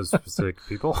identity of those specific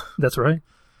people. That's right.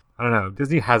 I don't know.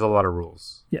 Disney has a lot of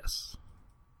rules. Yes.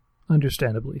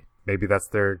 Understandably. Maybe that's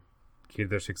their key to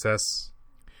their success.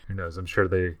 Who knows? I'm sure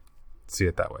they see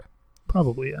it that way.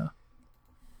 Probably, yeah.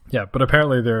 Yeah, but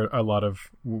apparently there are a lot of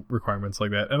requirements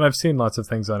like that. And I've seen lots of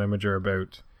things on Imager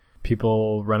about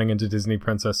people running into Disney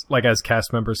princess, like as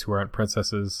cast members who aren't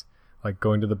princesses, like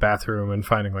going to the bathroom and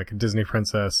finding like a Disney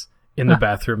princess in the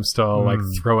bathroom stall, like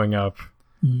throwing up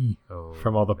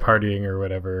from all the partying or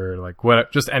whatever, like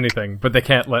what, just anything. But they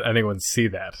can't let anyone see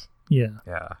that. Yeah.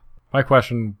 Yeah. My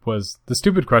question was, the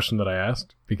stupid question that I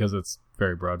asked, because it's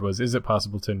very broad, was, is it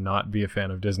possible to not be a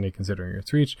fan of Disney considering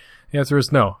its reach? The answer is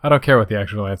no. I don't care what the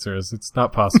actual answer is. It's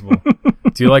not possible.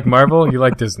 Do you like Marvel? You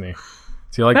like Disney.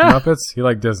 Do you like the Muppets? You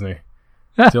like Disney.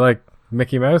 Do you like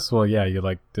Mickey Mouse? Well, yeah, you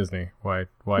like Disney. Why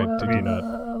did you not?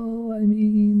 Well,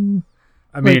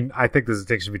 I mean, I think there's a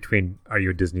distinction between are you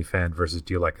a Disney fan versus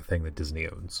do you like a thing that Disney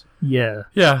owns? yeah.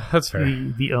 Yeah, that's fair.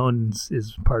 The owns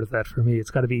is part of that for me.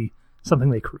 It's got to be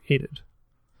something they created.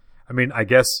 I mean, I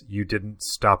guess you didn't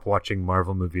stop watching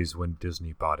Marvel movies when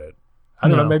Disney bought it. I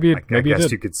don't know. No. Maybe I you guess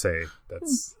did. you could say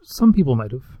that's... Some people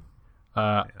might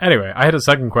have. Anyway, I had a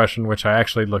second question, which I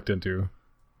actually looked into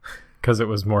because it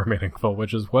was more meaningful,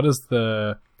 which is, what is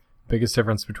the biggest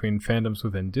difference between fandoms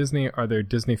within Disney? Are there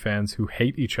Disney fans who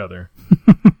hate each other?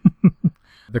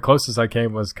 The closest I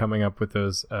came was coming up with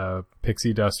those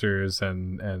pixie dusters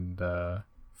and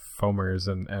foamers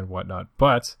and whatnot.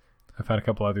 But I found a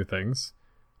couple other things.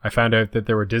 I found out that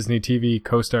there were Disney TV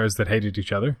co-stars that hated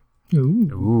each other. Ooh.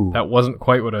 Ooh. That wasn't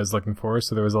quite what I was looking for,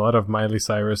 so there was a lot of Miley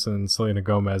Cyrus and Selena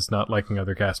Gomez not liking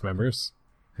other cast members.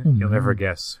 You'll never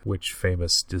guess which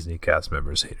famous Disney cast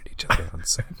members hated each other on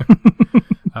set.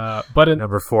 But in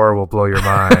Number 4 will blow your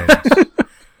mind.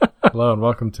 hello and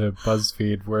welcome to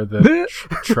BuzzFeed. We're the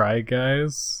Try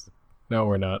Guys. No,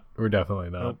 we're not. We're definitely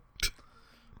not.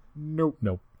 Nope.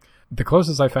 The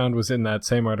closest I found was in that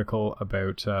same article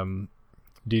about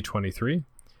D23.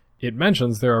 It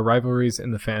mentions there are rivalries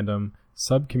in the fandom,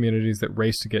 sub-communities that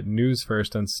race to get news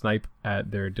first and snipe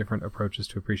at their different approaches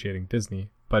to appreciating Disney,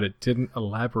 but it didn't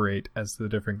elaborate as to the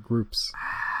different groups.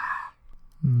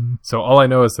 So all I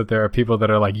know is that there are people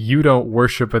that are like, you don't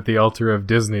worship at the altar of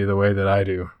Disney the way that I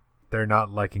do. They're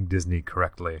not liking Disney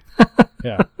correctly.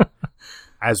 Yeah.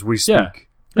 As we Yeah. speak,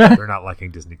 they're not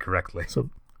liking Disney correctly. So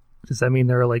does that mean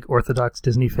there are like Orthodox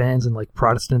Disney fans and like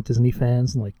Protestant Disney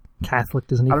fans and like Catholic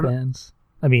Disney fans?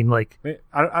 I mean, like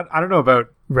I don't know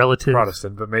about relative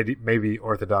Protestant, but maybe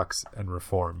Orthodox and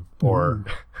Reform, or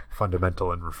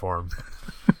fundamental and Reform.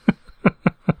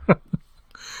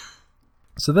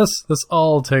 So this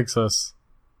all takes us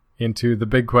into the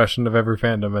big question of every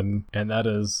fandom, and that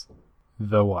is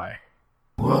the why.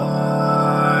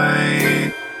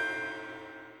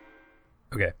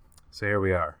 Okay, so here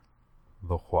we are.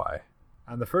 The why.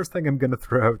 And the first thing I'm going to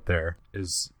throw out there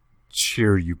is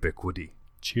sheer ubiquity.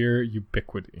 Sheer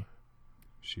ubiquity.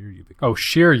 Sheer ubiquity. Oh,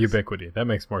 sheer ubiquity. That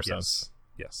makes more sense.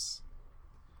 Yes.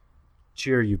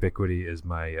 Sheer Ubiquity is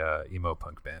my emo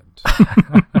punk band.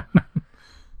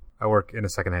 I work in a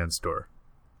secondhand store.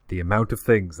 the amount of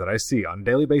things that I see on a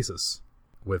daily basis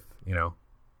with,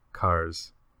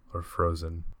 Cars or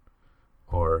Frozen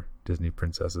or Disney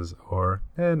princesses or,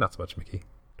 not so much Mickey,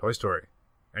 Toy Story,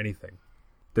 anything.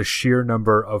 The sheer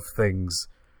number of things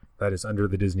that is under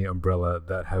the Disney umbrella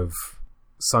that have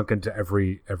sunk into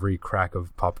every crack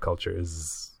of pop culture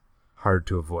is hard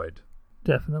to avoid.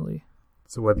 Definitely.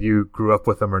 So whether you grew up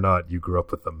with them or not, you grew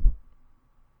up with them.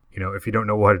 If you don't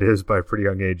know what it is by a pretty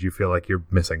young age, you feel like you're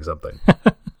missing something.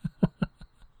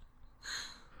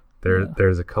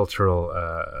 There's a cultural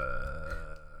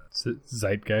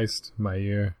zeitgeist. My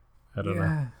ear. I don't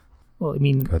know. Well, I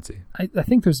mean, I I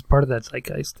think there's part of that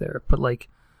zeitgeist there, but like,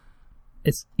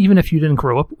 it's even if you didn't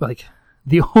grow up, like,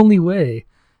 the only way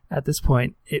at this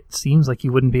point it seems like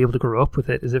you wouldn't be able to grow up with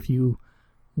it is if you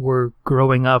were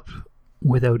growing up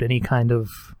without any kind of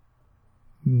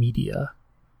media.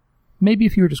 Maybe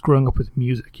if you were just growing up with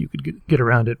music, you could get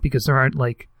around it, because there aren't,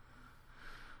 like,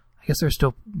 I guess there's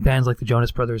still bands like the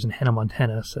Jonas Brothers and Hannah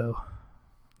Montana, so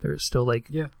there's still, like,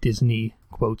 Disney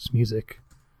quotes music.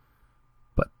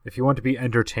 But if you want to be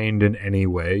entertained in any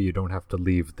way, you don't have to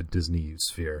leave the Disney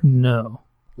sphere. No.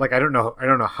 Like, I don't know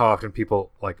how often people,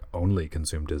 like, only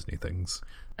consume Disney things.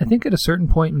 I think at a certain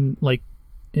point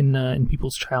in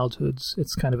people's childhoods,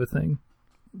 it's kind of a thing.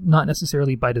 Not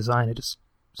necessarily by design, it just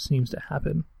seems to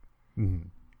happen.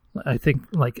 Mm-hmm. I think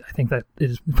that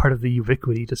is part of the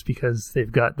ubiquity, just because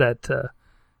they've got that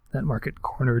market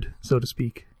cornered, so to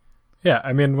speak. Yeah,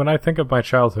 I mean, when I think of my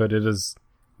childhood, it is,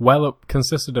 while it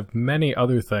consisted of many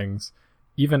other things,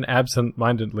 even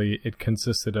absent-mindedly, it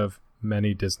consisted of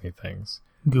many Disney things.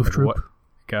 Goof Troop.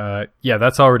 Yeah,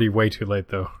 that's already way too late,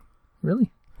 though.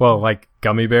 Really? Well, like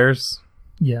Gummy Bears.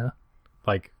 Yeah.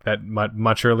 Like that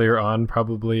much earlier on,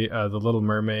 probably The Little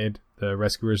Mermaid, The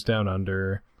Rescuers Down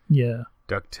Under. Yeah.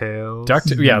 DuckTales.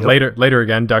 Yeah, later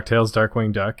again, DuckTales,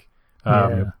 Darkwing Duck.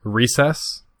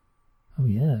 Recess. Oh,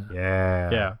 yeah.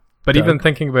 Yeah. But Doug. even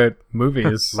thinking about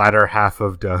movies... Latter half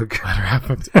of Doug.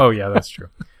 Oh, yeah, that's true.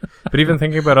 But even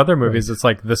thinking about other movies, it's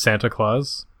like The Santa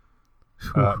Claus.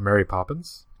 Mary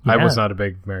Poppins. Yeah. I was not a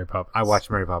big Mary Poppins. I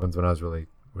watched Mary Poppins when I was really,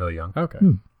 really young. Okay.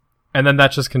 And then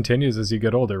that just continues as you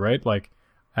get older, right? Like,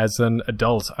 as an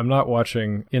adult, I'm not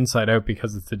watching Inside Out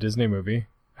because it's a Disney movie.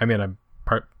 I mean,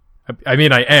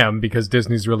 I am, because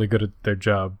Disney's really good at their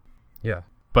job. Yeah.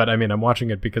 But I mean, I'm watching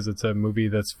it because it's a movie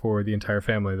that's for the entire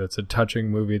family. That's a touching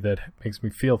movie that makes me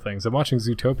feel things. I'm watching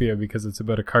Zootopia because it's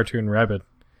about a cartoon rabbit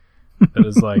that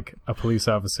is like a police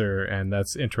officer, and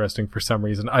that's interesting for some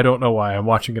reason. I don't know why. I'm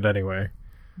watching it anyway.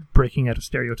 Breaking out of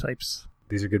stereotypes.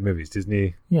 These are good movies.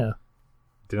 Disney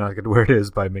did not get where it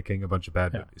is by making a bunch of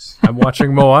bad movies. I'm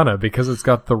watching Moana because it's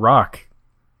got The Rock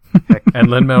and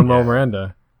Lin-Manuel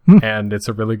Miranda. And it's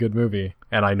a really good movie.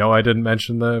 And I know I didn't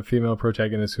mention the female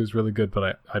protagonist who's really good,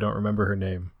 but I don't remember her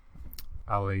name.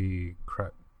 Ali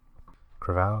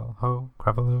Cravalho?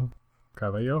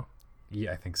 Carvalho?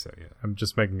 Yeah, I think so, yeah. I'm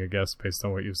just making a guess based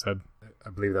on what you said. I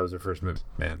believe that was her first movie.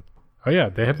 Man. Oh, yeah.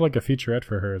 They had like a featurette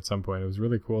for her at some point. It was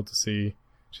really cool to see.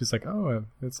 She's like, oh,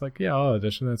 it's like, yeah, I'll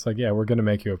audition. It's like, yeah, we're going to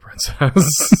make you a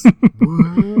princess.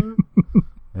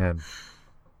 Man.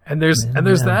 And there's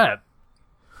that.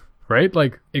 Right?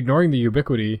 Like, ignoring the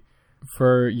ubiquity,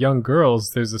 for young girls,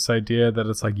 there's this idea that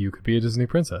it's like, you could be a Disney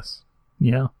princess.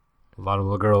 Yeah. A lot of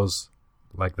little girls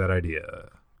like that idea.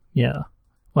 Yeah.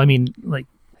 Well, I mean, like,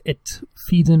 it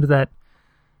feeds into that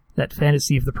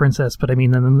fantasy of the princess, but I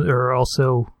mean, then there are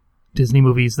also Disney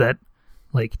movies that,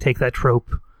 like, take that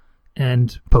trope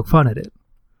and poke fun at it.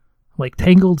 Like,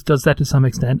 Tangled does that to some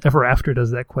extent. Ever After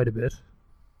does that quite a bit.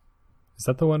 Is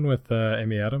that the one with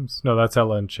Amy Adams? No, that's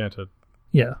Ella Enchanted.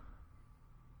 Yeah.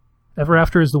 Ever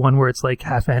After is the one where it's like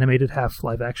half animated, half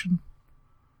live action.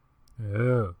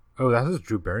 Oh, that has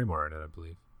Drew Barrymore in it, I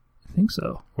believe. I think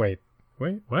so. Wait,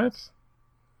 what?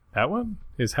 That one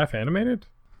is half animated?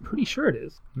 I'm pretty sure it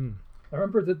is. I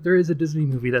remember that there is a Disney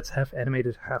movie that's half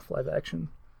animated, half live action.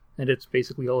 And it's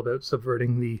basically all about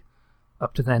subverting the,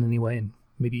 up to then anyway, and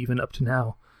maybe even up to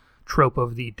now, trope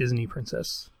of the Disney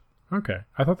princess. Okay.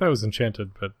 I thought that was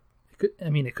Enchanted, but...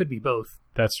 It could be both.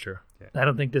 That's true. Yeah. I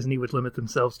don't think Disney would limit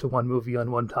themselves to one movie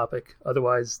on one topic.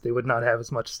 Otherwise, they would not have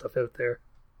as much stuff out there.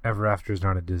 Ever After is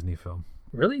not a Disney film.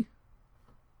 Really?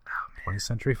 20th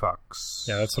Century Fox.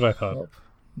 Yeah, that's what I thought. Nope.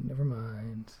 Never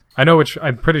mind. I know which...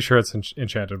 I'm pretty sure it's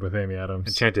Enchanted with Amy Adams.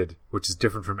 Enchanted, which is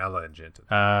different from Ella Enchanted.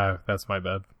 That's my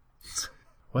bad.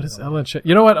 What is Ella Enchanted?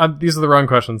 You know what? These are the wrong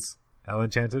questions. Ella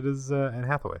Enchanted is Anne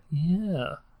Hathaway.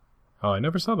 Yeah. Oh, I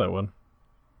never saw that one.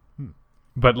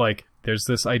 But, like, there's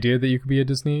this idea that you could be a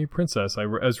Disney princess. I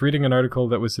was reading an article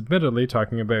that was admittedly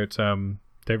talking about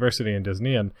diversity in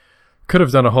Disney, and could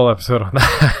have done a whole episode on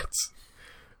that.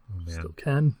 Man. Still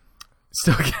can.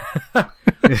 Still,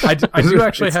 I do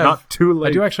actually It's have. not too late.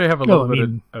 I do actually have a No, little I bit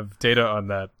mean- of data on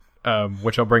that,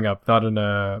 which I'll bring up. Not in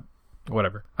a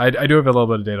whatever. I do have a little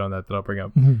bit of data on that I'll bring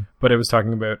up. Mhm. But it was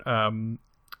talking about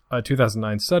a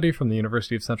 2009 study from the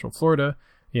University of Central Florida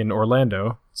in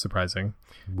Orlando. Surprising.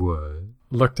 What?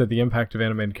 Looked at the impact of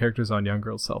animated characters on young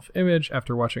girls' self-image.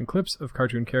 After watching clips of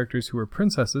cartoon characters who were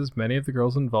princesses, many of the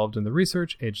girls involved in the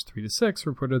research, aged 3 to 6,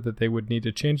 reported that they would need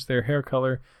to change their hair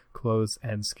color, clothes,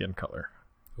 and skin color,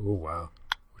 Oh, wow.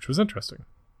 which was interesting.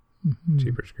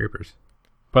 Jeepers creepers.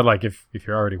 But like, if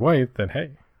you're already white, then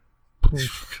hey,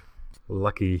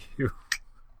 Lucky you.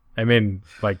 I mean,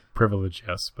 like privilege,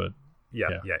 yes, but Yeah.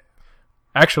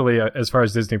 actually, as far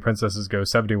as Disney princesses go,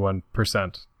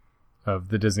 71% of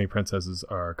the Disney princesses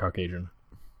are Caucasian.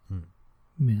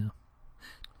 Yeah.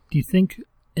 Do you think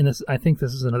in this? I think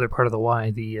this is another part of the why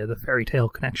the fairy tale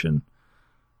connection,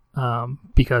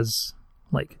 because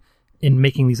like in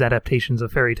making these adaptations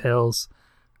of fairy tales,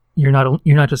 you're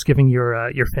not just giving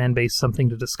your fan base something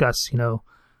to discuss,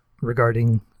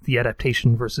 regarding the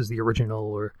adaptation versus the original,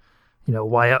 or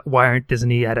why aren't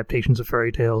Disney adaptations of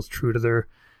fairy tales true to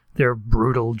their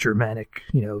brutal Germanic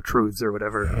truths or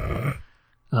whatever.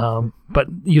 But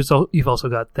you've also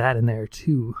got that in there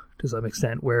too, to some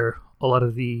extent, where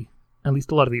at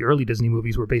least a lot of the early Disney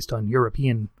movies were based on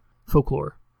European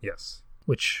folklore, Yes.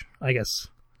 which I guess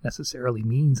necessarily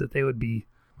means that they would be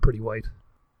pretty white.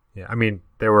 Yeah. I mean,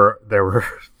 there were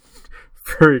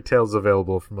fairy tales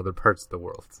available from other parts of the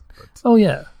world. But Oh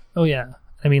yeah.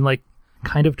 I mean, like,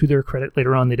 kind of to their credit,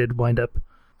 later on they did wind up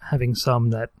having some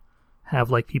that have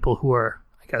like people who are,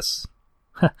 I guess,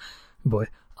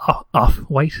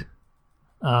 off-white,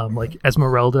 like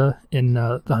Esmeralda in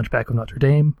The Hunchback of Notre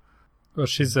Dame. Well,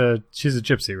 she's a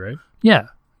gypsy, right?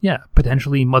 Yeah,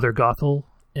 potentially Mother Gothel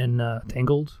in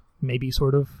Tangled, maybe,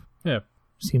 sort of. Yeah.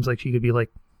 Seems like she could be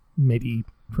like maybe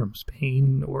from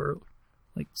Spain or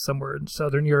like somewhere in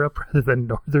Southern Europe rather than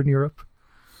Northern Europe.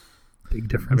 Big I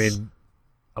difference. mean,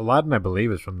 Aladdin, I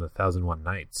believe, is from the 1001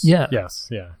 Nights. yeah, Yes.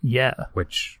 Yeah. yeah,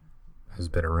 Which has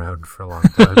been around for a long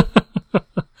time.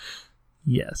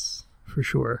 yes, for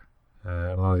sure.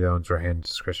 A lot of the other ones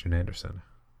were Christian Andersen.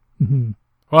 Hmm.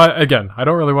 Well, again, I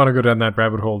don't really want to go down that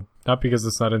rabbit hole, not because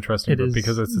it's not interesting, It but is,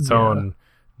 because it's its yeah. own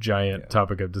giant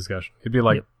topic of discussion. It'd be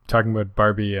like Yep. talking about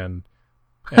Barbie and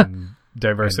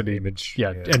diversity. And image. Yeah,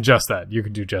 and just that. You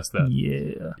could do just that.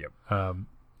 Yeah, Um,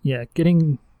 yeah.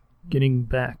 Getting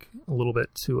back a little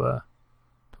bit to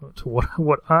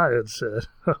what I had said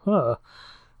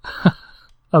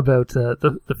about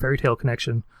the fairy tale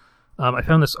connection. I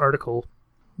found this article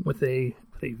with a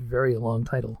very long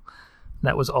title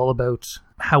that was all about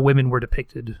how women were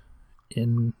depicted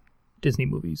in Disney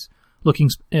movies,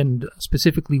 and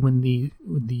specifically when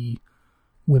the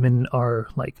women are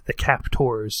like the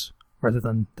captors rather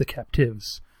than the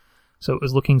captives. So it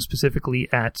was looking specifically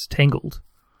at Tangled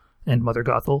and Mother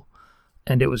Gothel,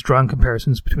 and it was drawing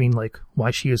comparisons between like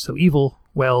why she is so evil.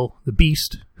 Well, the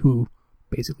Beast, who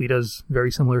basically does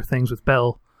very similar things with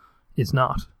Belle, is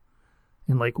not,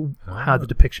 and like how the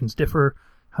depictions differ,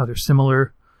 how they're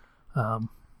similar,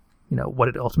 what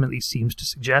it ultimately seems to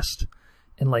suggest,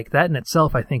 and like that in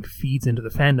itself, I think feeds into the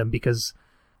fandom because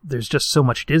there's just so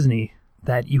much Disney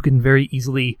that you can very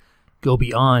easily go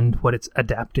beyond what it's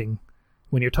adapting.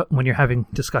 When you're having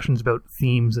discussions about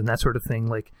themes and that sort of thing,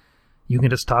 like you can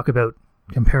just talk about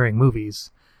comparing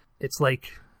movies. It's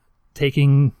like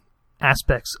taking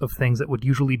aspects of things that would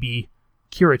usually be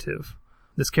curative.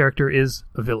 This character is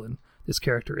a villain. This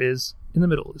character is in the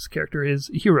middle. This character is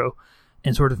a hero,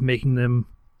 and sort of making them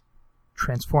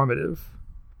transformative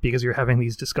because you're having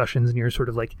these discussions and you're sort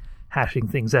of like hashing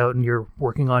things out and you're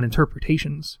working on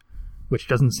interpretations, which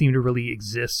doesn't seem to really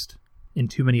exist in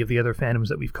too many of the other fandoms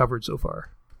that we've covered so far.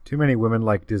 Too many women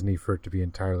like Disney for it to be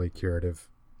entirely curative.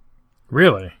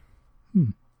 really?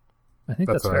 I think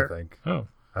That's that's what fair. I think. Oh.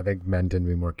 I think men tend to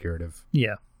be more curative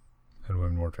Yeah. and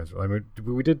women more transformative. I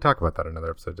mean, we did talk about that in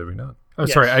another episode, did we not? Oh,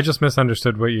 Yes. sorry. I just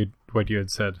misunderstood what you had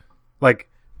said. Like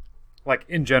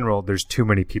in general, there's too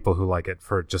many people who like it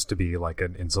for it just to be like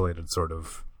an insulated sort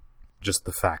of just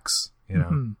the facts,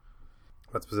 Mhm.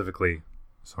 But specifically,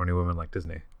 so many women like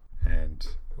Disney, and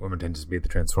women tend to be the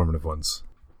transformative ones.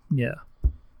 Yeah.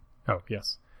 Oh,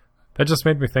 yes. That just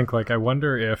made me think, like, I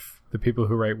wonder if the people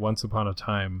who write Once Upon a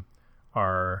Time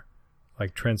are,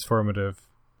 like, transformative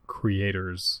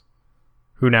creators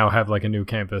who now have, like, a new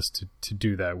canvas to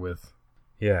do that with.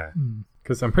 Yeah.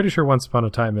 Because I'm pretty sure Once Upon a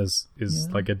Time is Yeah.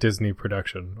 like, a Disney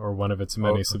production or one of its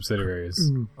many Oh.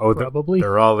 subsidiaries. Oh, Probably.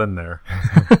 they're all in there.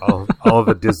 all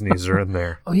the Disneys are in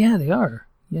there, Oh, yeah, they are.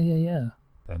 Yeah.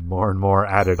 and more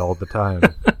added all the time.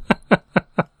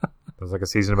 was like a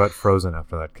season about Frozen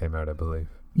after that came out, I believe.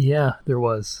 Yeah, there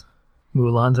was.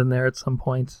 Mulan's in there at some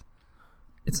point.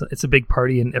 It's a big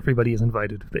party and everybody is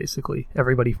invited, basically.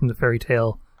 Everybody from the fairy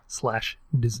tale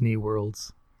 / Disney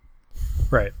worlds.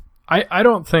 Right. I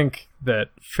don't think that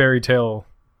fairy tale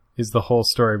is the whole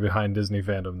story behind Disney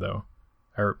fandom, though.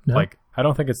 Or No? like, I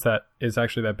don't think it's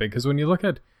actually that big. Because when you look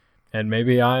at, and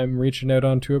maybe I'm reaching out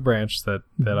onto a branch that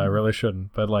I really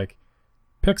shouldn't, but like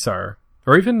Pixar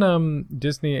or even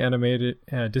Disney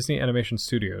Animation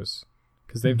Studios,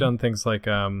 because they've done things like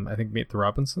I think Meet the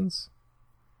Robinsons.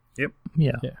 Yep.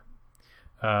 Yeah.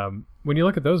 When you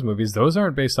look at those movies, those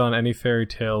aren't based on any fairy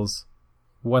tales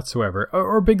whatsoever.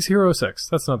 Or Big Hero 6.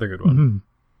 That's another good one.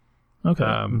 Mm-hmm.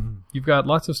 Okay. You've got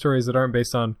lots of stories that aren't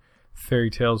based on fairy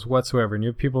tales whatsoever, and you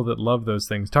have people that love those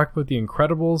things. Talk about The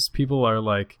Incredibles, people are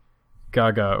like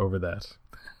gaga over that.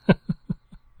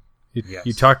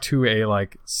 You talk to a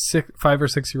like 5 or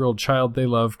 6 year old child, they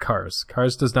love Cars.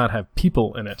 Cars does not have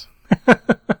people in it.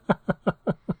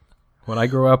 When I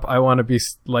grow up, I want to be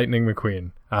Lightning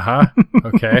McQueen.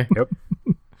 Okay. Yep.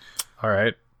 All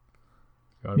right.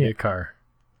 You want to be a car.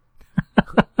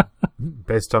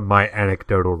 Based on my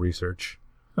anecdotal research,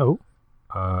 Oh.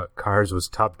 Cars was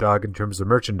top dog in terms of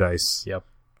merchandise. Yep.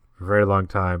 For a very long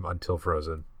time until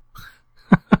Frozen.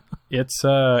 It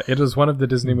is one of the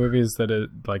Disney movies that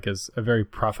is a very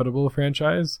profitable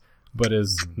franchise, but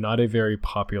is not a very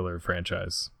popular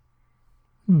franchise.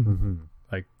 Mm-hmm.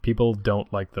 Like, people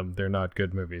don't like them. They're not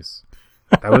good movies.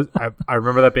 That was I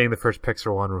remember that being the first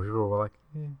Pixar one where people were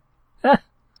like,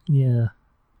 Yeah.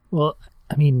 Well,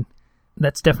 I mean,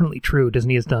 that's definitely true.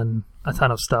 Disney has done a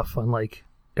ton of stuff on like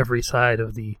every side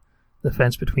of the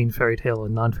fence between fairy tale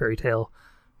and non-fairy tale.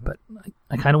 But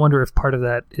I kind of wonder if part of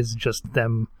that is just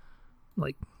them,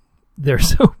 like, they're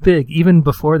so big. Even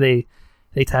before they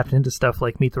tapped into stuff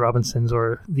like Meet the Robinsons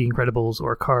or The Incredibles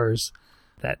or Cars,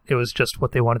 that it was just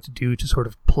what they wanted to do to sort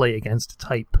of play against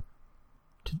type.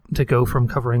 To go from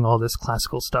covering all this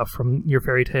classical stuff, from your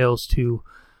fairy tales to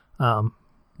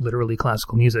literally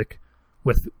classical music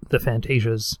with the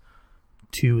Fantasias,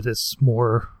 to this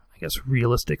more, I guess,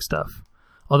 realistic stuff.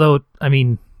 Although, I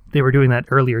mean, they were doing that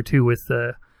earlier too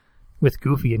with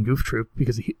Goofy and Goof Troop,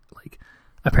 because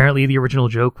apparently the original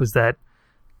joke was that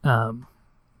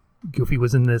Goofy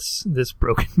was in this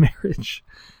broken marriage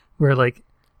where like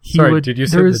did you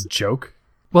say the joke?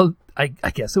 Well, I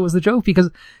guess it was the joke, because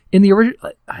in the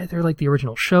original, either like the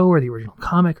original show or the original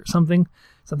comic or something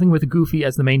with Goofy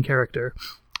as the main character,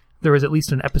 there was at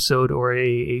least an episode or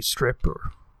a strip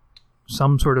or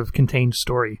some sort of contained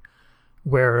story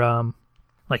where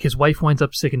like his wife winds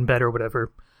up sick in bed or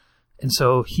whatever, and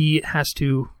so he has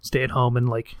to stay at home and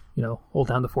hold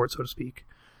down the fort, so to speak,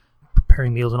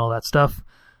 preparing meals and all that stuff.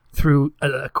 Through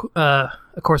a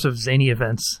course of zany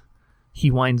events, he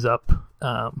winds up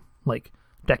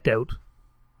decked out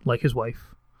like his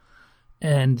wife,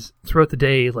 and throughout the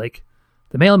day, like,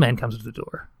 the mailman comes to the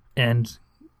door, and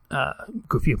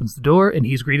Goofy opens the door and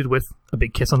he's greeted with a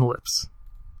big kiss on the lips.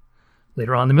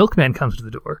 Later on, the milkman comes to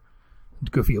the door,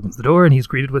 Goofy opens the door and he's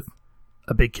greeted with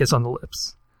a big kiss on the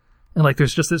lips. And like,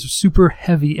 there's just this super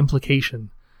heavy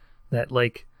implication that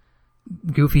like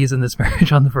Goofy is in this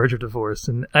marriage on the verge of divorce,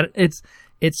 and it's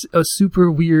a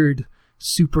super weird,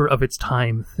 super of its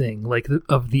time thing, like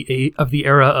of the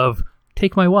era of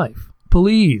take my wife,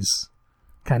 please,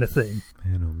 kind of thing.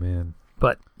 Man, oh man.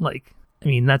 But like, I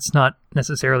mean, that's not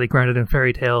necessarily grounded in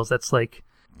fairy tales. That's like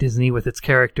Disney with its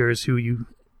characters who you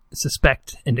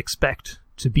suspect and expect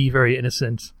to be very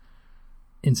innocent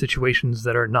in situations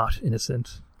that are not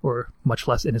innocent, or much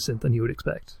less innocent than you would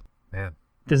expect. Man.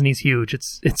 Disney's huge.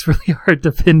 It's really hard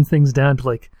to pin things down to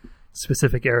like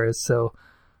specific eras. So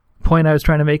the point I was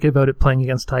trying to make about it playing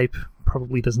against type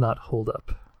probably does not hold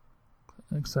up.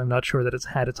 So I'm not sure that it's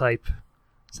had a type,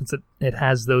 since it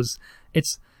has those.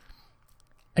 It's,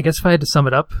 I guess if I had to sum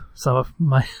it up, sum up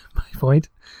my point,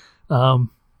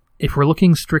 if we're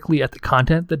looking strictly at the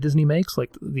content that Disney makes,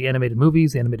 like the animated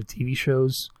movies, the animated TV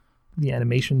shows, the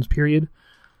animations period,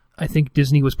 I think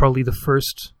Disney was probably the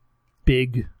first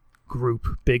big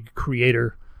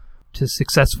creator to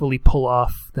successfully pull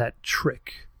off that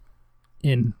trick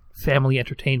in family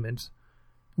entertainment,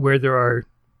 where there are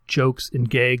jokes and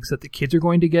gags that the kids are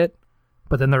going to get,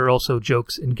 but then there are also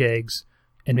jokes and gags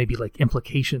and maybe like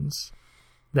implications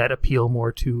that appeal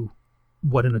more to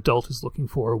what an adult is looking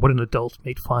for, what an adult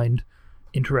may find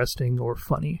interesting or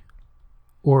funny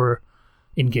or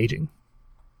engaging.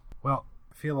 Well,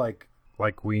 I feel like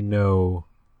we know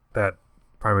that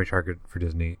primary target for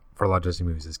Disney, for a lot of Disney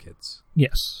movies, is kids.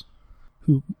 Yes.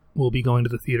 Who will be going to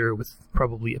the theater with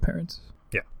probably a parent.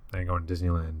 Yeah. And going to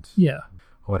Disneyland. Yeah.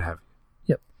 What have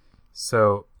you. Yep.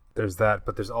 So there's that,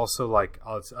 but there's also like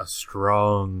a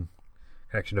strong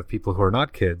connection of people who are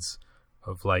not kids,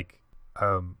 of like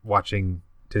watching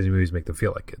Disney movies make them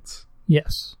feel like kids.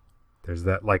 Yes. There's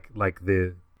that like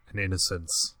an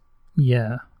innocence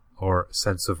Yeah. or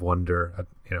sense of wonder.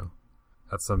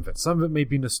 That's some of it. Some of it may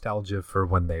be nostalgia for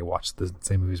when they watched the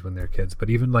same movies when they're kids, but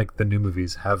even like the new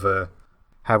movies have a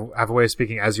way of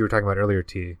speaking, as you were talking about earlier,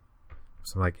 T.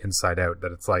 Some like Inside Out,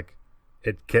 that it's like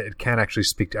it can actually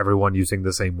speak to everyone using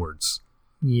the same words.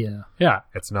 Yeah. Yeah.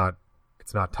 It's not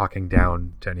talking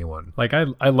down to anyone. Like,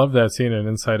 I love that scene in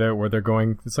Inside Out where they're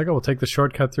going, it's like, oh, we'll take the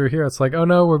shortcut through here. It's like, oh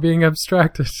no, we're being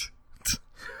abstracted.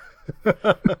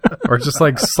 Or just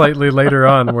like slightly later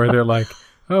on where they're like,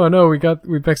 oh no, we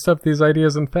mixed up these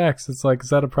ideas and facts. It's like, is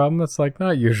that a problem? That's like,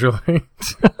 not usually.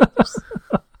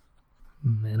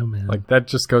 Man, oh man. Like, that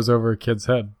just goes over a kid's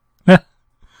head.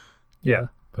 Yeah.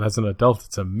 But as an adult,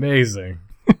 it's amazing.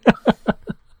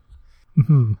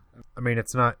 I mean,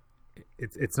 it's not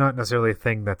necessarily a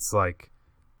thing that's like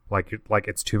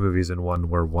it's two movies in one,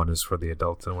 where one is for the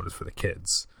adults and one is for the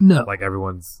kids. No. Like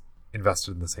everyone's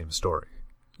invested in the same story.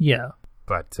 Yeah.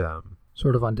 But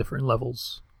Sort of on different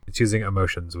levels. it's using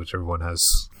emotions, which everyone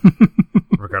has,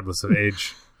 regardless of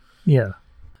age. Yeah.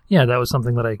 Yeah, that was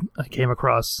something that I came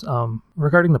across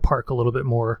regarding the park a little bit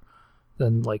more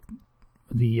than like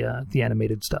the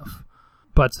animated stuff.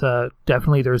 But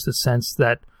definitely there's this sense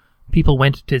that people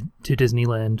went to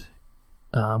Disneyland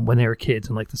when they were kids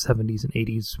in like the 70s and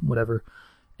 80s, whatever.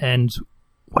 And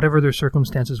whatever their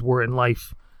circumstances were in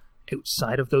life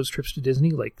outside of those trips to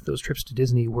Disney, like those trips to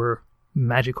Disney were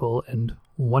magical and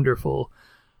wonderful.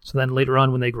 So then later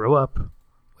on when they grow up,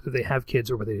 whether they have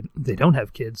kids or whether they don't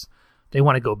have kids, they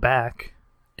want to go back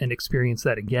and experience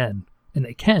that again. And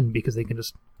they can, because they can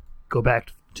just go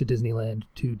back to Disneyland,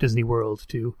 to Disney World,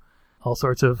 to all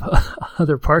sorts of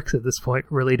other parks at this point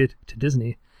related to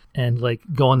Disney, and like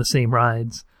go on the same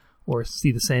rides or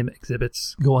see the same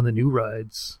exhibits, go on the new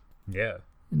rides, Yeah.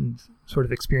 and sort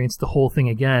of experience the whole thing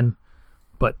again,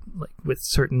 but like with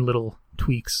certain little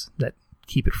tweaks that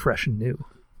keep it fresh and new.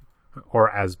 Or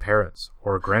as parents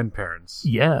or grandparents,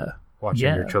 Yeah.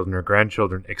 watching your children or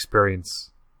grandchildren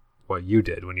experience what you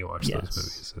did when you watched Yes. those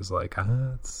movies. It's like,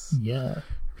 it's Yeah.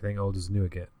 everything old is new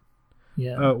again.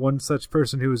 Yeah. One such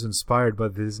person who was inspired by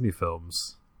the Disney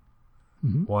films,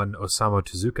 Mhm. one Osamu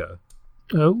Tezuka,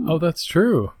 Oh, that's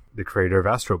true. the creator of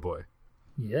Astro Boy.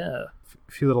 Yeah.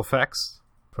 A few little facts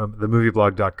from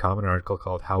themovieblog.com, an article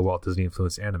called How Walt Disney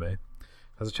Influenced Anime.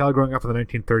 As a child growing up in the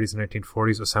 1930s and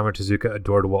 1940s, Osamu Tezuka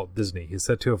adored Walt Disney. He is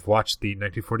said to have watched the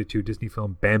 1942 Disney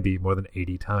film Bambi more than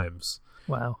 80 times.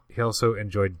 Wow. He also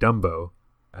enjoyed Dumbo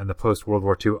and the post-World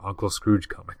War II Uncle Scrooge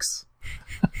comics.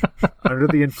 Under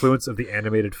the influence of the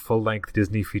animated full-length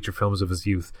Disney feature films of his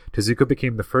youth, Tezuka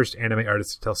became the first anime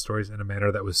artist to tell stories in a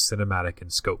manner that was cinematic in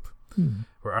scope.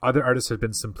 Where other artists have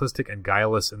been simplistic and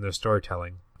guileless in their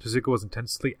storytelling, Tezuka was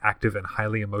intensely active and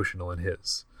highly emotional in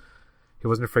his. He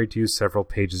wasn't afraid to use several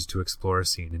pages to explore a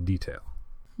scene in detail.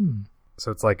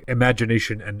 So it's like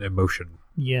imagination and emotion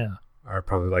Yeah. are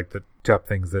probably like the top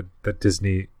things that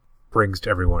Disney brings to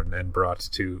everyone and brought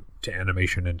to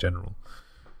animation in general.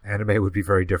 Anime would be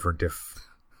very different if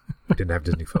we didn't have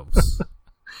Disney films.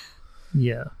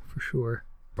 Yeah, for sure.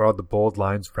 Borrowed the bold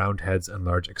lines, round heads, and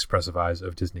large expressive eyes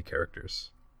of Disney characters.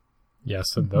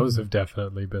 Yes, and those have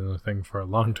definitely been a thing for a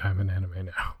long time in anime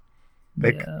now.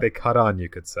 They caught on, you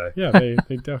could say. Yeah,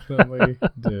 they definitely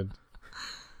did.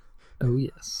 Oh,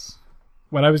 yes.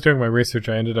 When I was doing my research,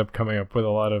 I ended up coming up with a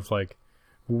lot of like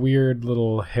weird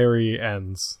little hairy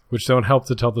ends, which don't help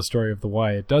to tell the story of the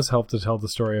why. It does help to tell the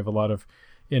story of a lot of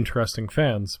interesting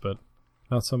fans, but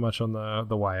not so much on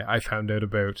the why. I found out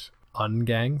about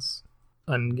ungangs.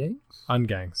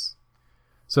 Ungangs.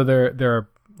 So they're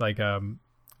like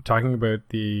talking about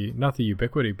the not the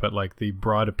ubiquity, but like the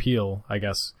broad appeal. I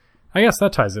guess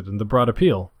that ties it in, the broad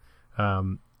appeal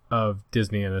of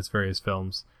Disney and its various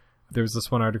films. There was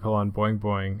this one article on Boing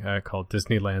Boing called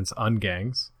Disneyland's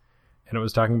Ungangs, and it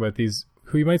was talking about these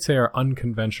who you might say are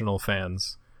unconventional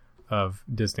fans of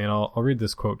Disney. And I'll read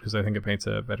this quote because I think it paints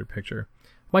a better picture.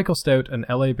 Michael Stout, an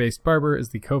LA-based barber, is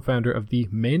the co-founder of the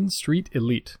Main Street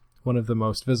Elite, one of the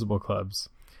most visible clubs.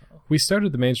 We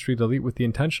started the Main Street Elite with the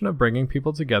intention of bringing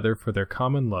people together for their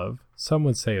common love, some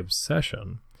would say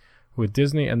obsession, with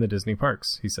Disney and the Disney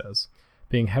parks, he says.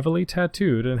 Being heavily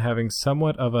tattooed and having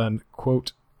somewhat of an,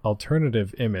 quote,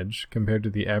 alternative image compared to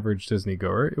the average Disney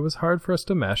goer, it was hard for us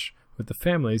to mesh with the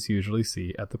families you usually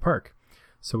see at the park.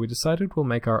 So we decided we'll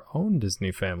make our own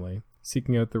Disney family,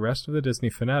 seeking out the rest of the Disney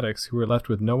fanatics who were left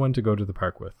with no one to go to the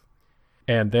park with.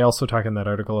 And they also talk in that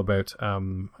article about,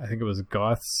 I think it was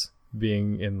goths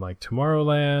being in like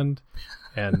Tomorrowland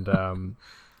and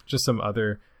just some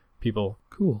other people.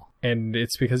 Cool. And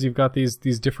it's because you've got these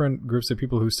different groups of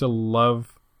people who still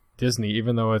love Disney,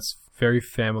 even though it's very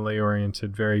family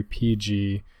oriented, very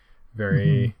PG,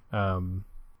 very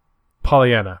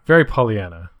Pollyanna, very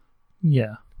Pollyanna.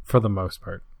 Yeah. For the most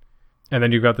part. And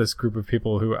then you've got this group of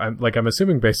people who I'm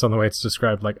assuming based on the way it's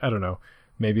described, like, I don't know,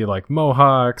 maybe like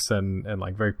Mohawks and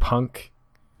like very punk.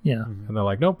 Yeah. And they're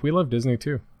like, nope, we love Disney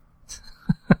too.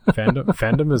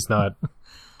 Fandom does not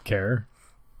care.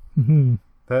 Mm-hmm.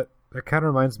 That kind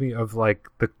of reminds me of like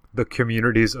the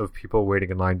communities of people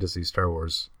waiting in line to see Star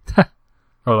Wars.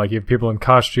 Oh, like you have people in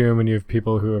costume and you have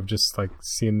people who have just like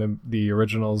seen the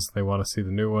originals. They want to see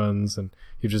the new ones, and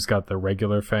you've just got the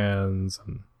regular fans.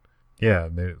 And yeah,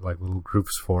 and they like little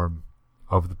groups form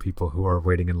of the people who are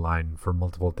waiting in line for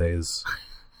multiple days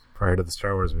prior to the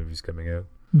Star Wars movies coming out.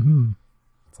 Mm-hmm.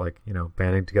 It's like,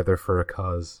 banding together for a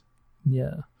cause.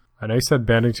 Yeah. I know you said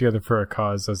banding together for a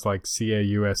cause as like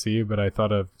CAUSE, but I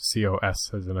thought of COS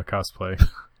as in a cosplay.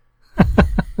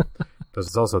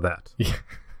 There's also that. Yeah.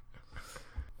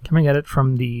 Coming at it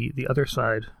from the other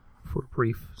side for a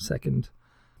brief second,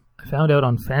 I found out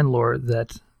on Fanlore that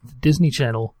the Disney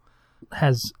Channel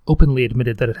has openly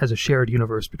admitted that it has a shared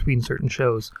universe between certain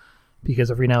shows,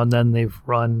 because every now and then they've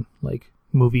run like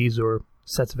movies or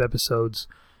sets of episodes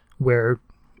where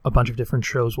a bunch of different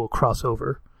shows will cross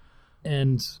over.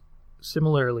 And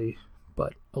similarly,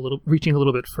 but reaching a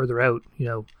little bit further out,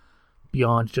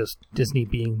 beyond just Disney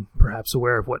being perhaps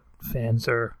aware of what fans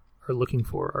are looking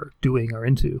for, are doing, are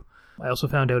into. I also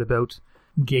found out about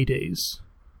gay days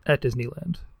at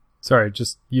Disneyland. Sorry,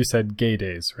 you said gay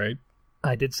days, right?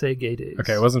 I did say gay days.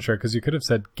 Okay, I wasn't sure, because you could have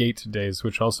said gate days,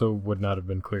 which also would not have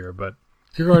been clear, but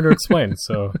you're going to explain,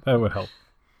 so that would help.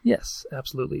 Yes,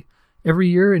 absolutely. Every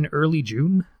year in early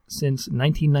June, since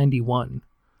 1991,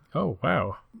 oh,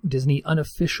 wow. Disney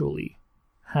unofficially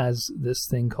has this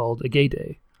thing called a gay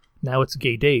day. Now it's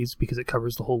gay days because it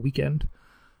covers the whole weekend,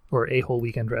 or a whole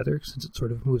weekend rather, since it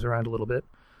sort of moves around a little bit.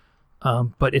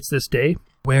 But it's this day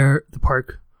where the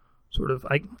park sort of,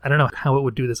 I don't know how it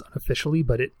would do this unofficially,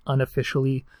 but it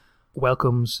unofficially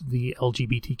welcomes the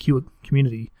LGBTQ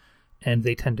community, and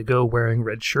they tend to go wearing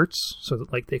red shirts so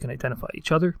that like they can identify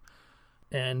each other.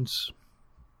 And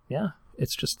yeah,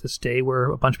 it's just this day where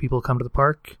a bunch of people come to the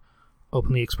park,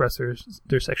 openly express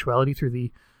their sexuality through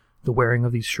the wearing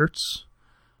of these shirts.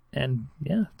 And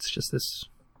yeah, it's just this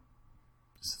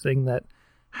thing that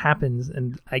happens,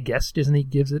 and I guess Disney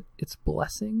gives it its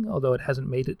blessing, although it hasn't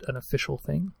made it an official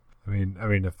thing. I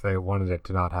mean, if they wanted it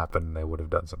to not happen, they would have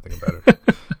done something about it.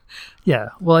 Yeah,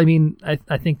 well, I mean,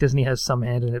 I think Disney has some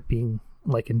hand in it being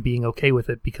okay with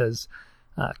it, because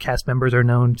cast members are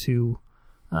known to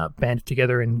band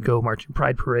together and go march in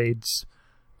pride parades.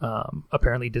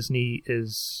 Apparently, Disney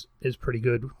is pretty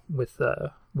good with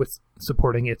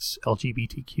supporting its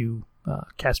LGBTQ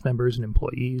cast members and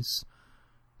employees.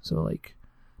 So, like,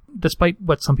 despite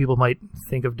what some people might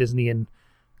think of Disney and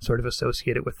sort of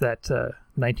associate it with that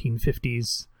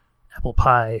 1950s apple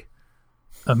pie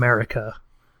America,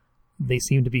 they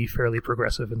seem to be fairly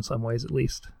progressive in some ways, at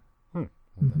least.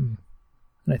 Mm-hmm.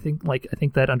 And I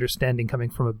think that understanding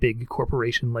coming from a big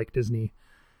corporation like Disney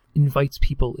invites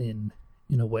people in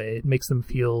a way. It makes them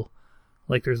feel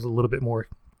like there's a little bit more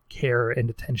care and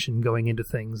attention going into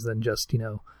things than just,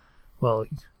 well,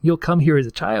 you'll come here as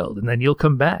a child and then you'll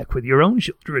come back with your own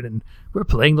children and we're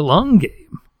playing the long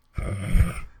game.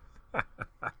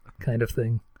 Kind of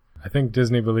thing. I think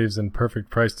Disney believes in perfect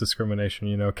price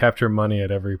discrimination, capture money at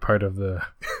every part of the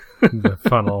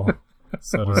funnel.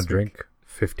 So want to drink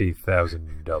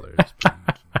 $50,000.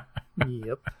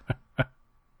 Yep.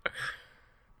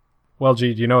 Well,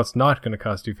 gee, do you know it's not going to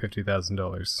cost you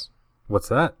 $50,000? What's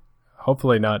that?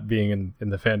 Hopefully not being in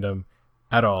the fandom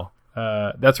at all.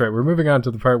 That's right. We're moving on to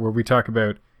the part where we talk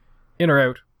about in or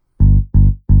out.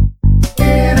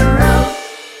 In or out.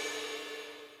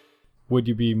 Would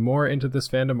you be more into this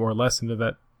fandom or less into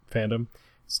that fandom?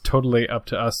 It's totally up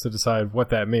to us to decide what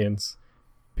that means,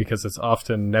 because it's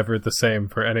often never the same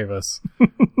for any of us.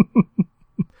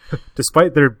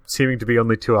 Despite there seeming to be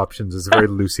only two options, it's a very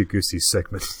loosey-goosey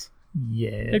segment. Yeah.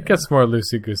 It gets more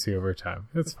loosey-goosey over time.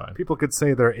 It's fine. People could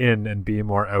say they're in and be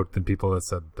more out than people that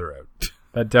said they're out.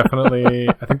 That definitely...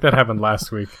 I think that happened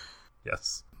last week.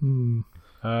 Yes. I'm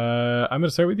going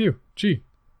to start with you. Gee,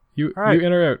 you right.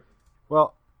 in or out?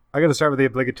 Well, I got to start with the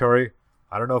obligatory.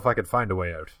 I don't know if I can find a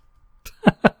way out.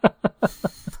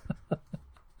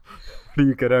 How do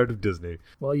you get out of Disney?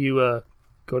 Well, you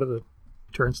go to the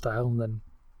turnstile and then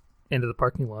into the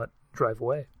parking lot, drive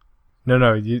away.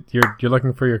 No, you're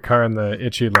looking for your car in the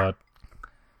itchy lot.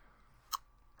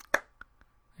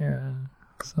 Yeah,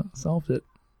 solved it.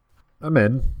 I'm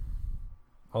in.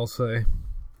 I'll say.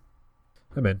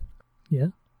 I'm in. Yeah.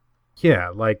 Yeah,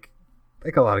 like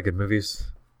a lot of good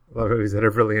movies. A lot of movies that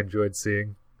I've really enjoyed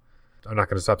seeing. I'm not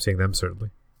going to stop seeing them, certainly.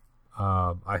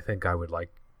 I think I would like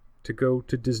to go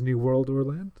to Disney World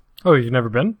Orlando. Oh, you've never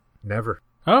been? Never.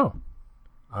 Oh.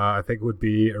 I think it would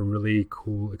be a really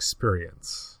cool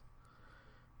experience.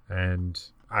 And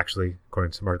actually,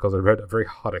 according to some articles I read, a very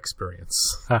hot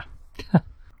experience. Ah. I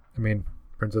mean,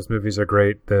 Princess movies are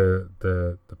great. The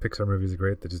Pixar movies are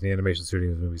great. The Disney Animation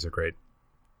Studios movies are great.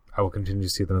 I will continue to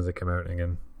see them as they come out. And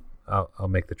again, I'll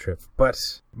make the trip. But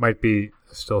it might be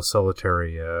still a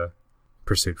solitary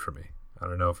pursuit for me. I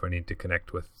don't know if I need to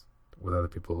connect with other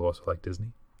people who also like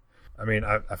Disney. I mean,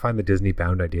 I find the Disney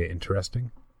bound idea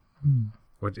interesting.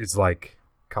 Which is like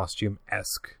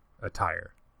costume-esque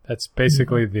attire. That's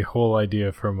basically the whole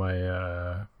idea for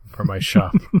my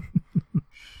shop.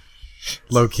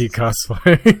 Low-key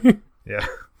cosplay. Yeah.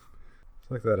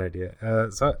 I like that idea.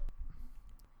 So I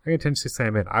can potentially say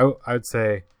I'm in. I would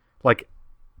say, like,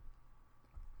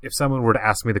 if someone were to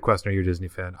ask me the question, are you a Disney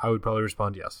fan? I would probably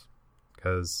respond yes.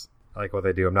 Because I like what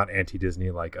they do. I'm not anti-Disney,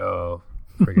 like, oh,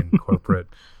 friggin' corporate,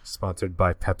 sponsored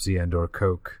by Pepsi and or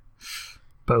Coke.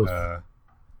 Both.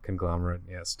 Conglomerate,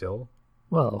 yeah, still.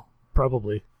 Well,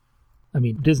 probably. I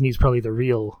mean, Disney's probably the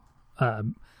real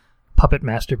puppet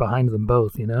master behind them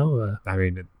both, you know? I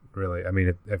mean,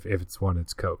 if it's one,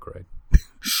 it's Coke, right?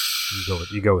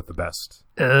 you go with the best.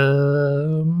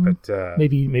 But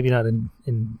maybe not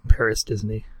in Paris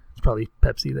Disney. It's probably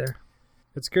Pepsi there.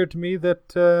 It's occurred to me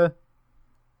that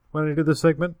when I do this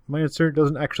segment, my answer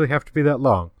doesn't actually have to be that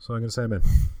long, so I'm going to say I'm in.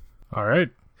 All right,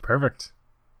 perfect.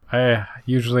 I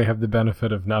usually have the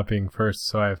benefit of not being first,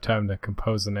 so I have time to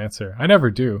compose an answer. I never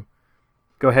do.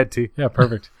 Go ahead, T. Yeah,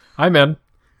 perfect. I'm in.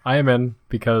 I am in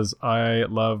because I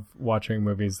love watching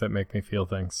movies that make me feel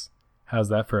things. How's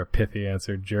that for a pithy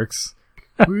answer, jerks?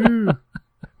 Woo!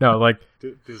 No, like...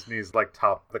 Disney's like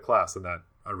top of the class in that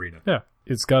arena. Yeah.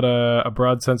 It's got a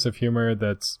broad sense of humor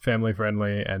that's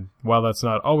family-friendly, and while that's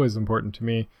not always important to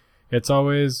me, it's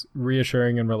always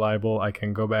reassuring and reliable. I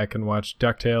can go back and watch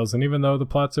DuckTales, and even though the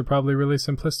plots are probably really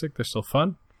simplistic, they're still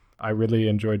fun. I really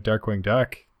enjoyed Darkwing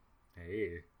Duck.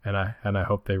 Hey. And I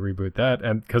hope they reboot that.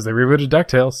 And because they rebooted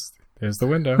DuckTales, there's the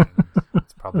window.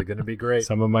 It's probably going to be great.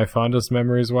 Some of my fondest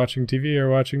memories watching TV are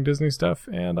watching Disney stuff,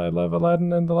 and I love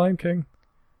Aladdin and The Lion King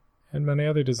and many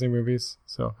other Disney movies.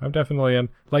 So I'm definitely in.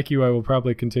 Like you, I will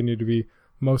probably continue to be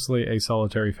mostly a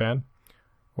solitary fan.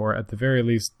 Or at the very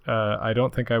least, I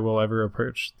don't think I will ever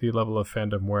approach the level of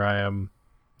fandom where I am,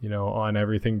 on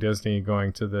everything Disney,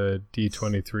 going to the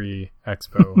D23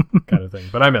 Expo kind of thing.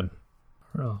 But I'm in.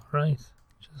 All right.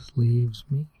 Just leaves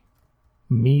me.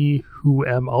 Me, who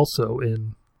am also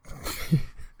in.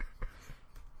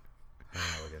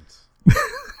 Elegant.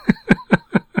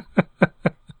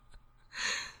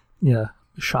 Yeah.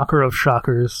 Shocker of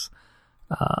shockers.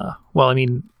 Well, I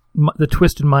mean, the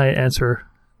twist in my answer...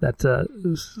 that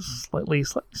slightly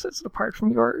sets it apart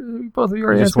from both of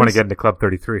your answers. You just want to get into Club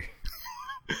 33.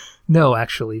 No,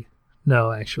 actually.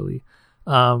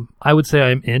 I would say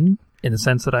I'm in the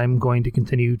sense that I'm going to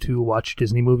continue to watch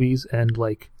Disney movies and,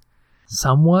 like,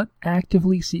 somewhat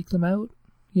actively seek them out,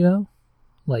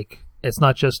 Like, it's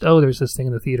not just, oh, there's this thing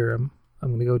in the theater, I'm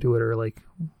going to go do it, or, like...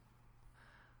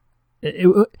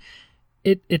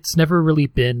 It's never really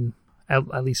been,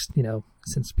 at least,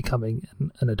 since becoming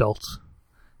an adult...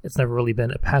 It's never really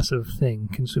been a passive thing,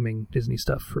 consuming Disney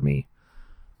stuff for me.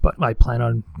 But I plan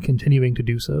on continuing to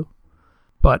do so.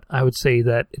 But I would say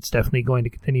that it's definitely going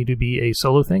to continue to be a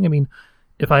solo thing. I mean,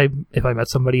 if I met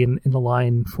somebody in the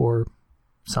line for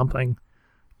something,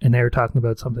 and they were talking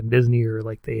about something Disney, or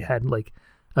like they had like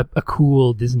a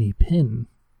cool Disney pin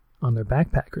on their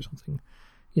backpack or something,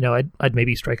 I'd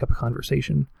maybe strike up a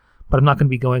conversation. But I'm not going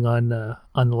to be going on the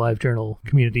LiveJournal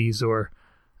communities or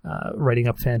writing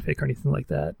up fanfic or anything like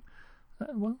that.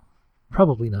 Well,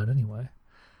 probably not anyway.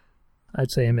 I'd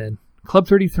say I'm in. Club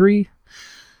 33?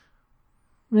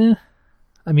 I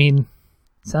mean,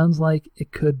 sounds like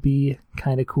it could be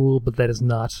kind of cool, but that is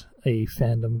not a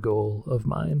fandom goal of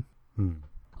mine.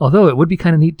 Although it would be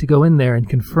kind of neat to go in there and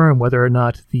confirm whether or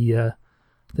not the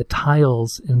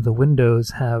tiles in the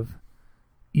windows have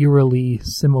eerily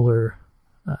similar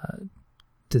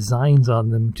designs on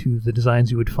them to the designs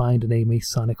you would find in a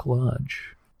Masonic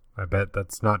lodge. I bet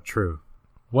that's not true.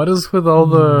 What is with all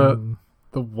the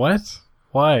what?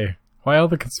 Why all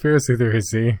the conspiracy theories,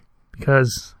 Z?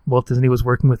 Because Walt Disney was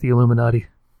working with the Illuminati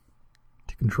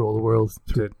to control the world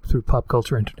through pop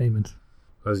culture entertainment.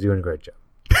 I was doing a great job.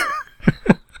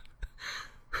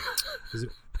 Is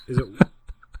it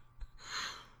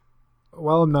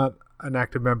while I'm not an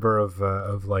active member of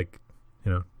like,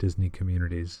 Disney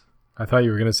communities, I thought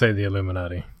you were going to say the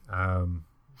Illuminati. I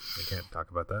can't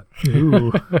talk about that.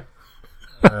 Ooh.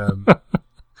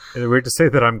 It's weird to say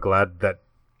that I'm glad that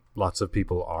lots of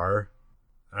people are.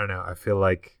 I don't know. I feel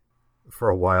like for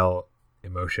a while,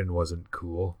 emotion wasn't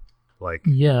cool. Like,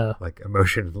 Yeah. like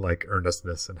emotion, like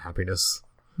earnestness and happiness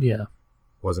Yeah.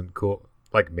 wasn't cool.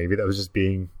 Like maybe that was just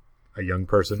being a young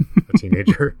person, a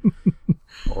teenager,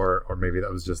 or maybe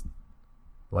that was just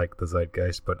like the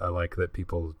zeitgeist. But I like that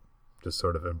people just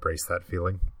sort of embrace that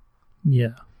feeling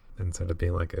Yeah. instead of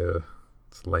being like,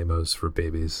 it's lamos for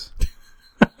babies.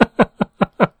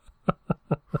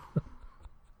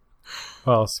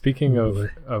 Well, speaking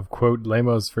of quote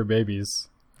lamos for babies,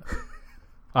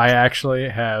 I actually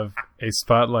have a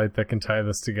spotlight that can tie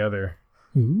this together.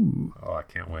 Ooh. Oh, I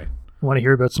can't wait. I want to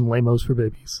hear about some lamos for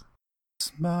babies.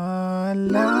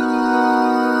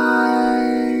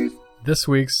 This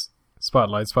week's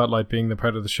spotlight being the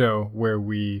part of the show where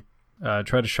we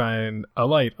try to shine a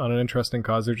light on an interesting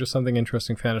cause or just something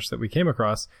interesting fanish that we came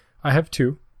across. I have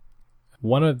two.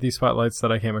 One of the spotlights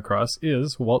that I came across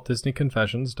is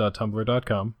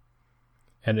WaltDisneyConfessions.tumblr.com,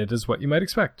 and it is what you might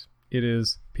expect. It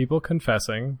is people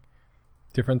confessing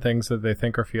different things that they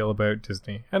think or feel about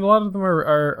Disney, and a lot of them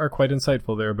are quite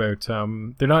insightful. They're about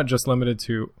they're not just limited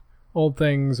to old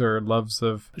things or loves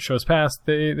of shows past.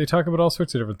 They talk about all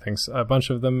sorts of different things. A bunch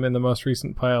of them in the most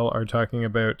recent pile are talking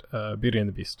about Beauty and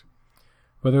the Beast.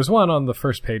 But there's one on the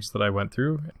first page that I went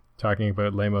through talking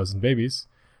about lamos and babies.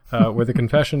 Where the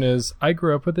confession is, I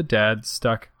grew up with a dad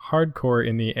stuck hardcore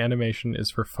in the animation is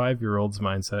for 5-year-olds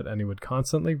mindset, and he would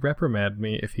constantly reprimand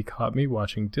me if he caught me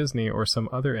watching Disney or some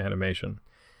other animation.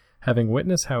 Having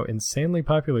witnessed how insanely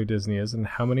popular Disney is and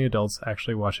how many adults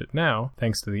actually watch it now,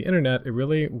 thanks to the internet, it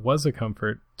really was a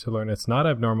comfort to learn it's not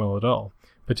abnormal at all.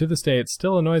 But to this day, it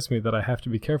still annoys me that I have to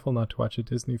be careful not to watch a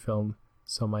Disney film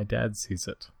so my dad sees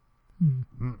it. Hmm.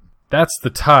 That's the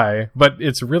tie, but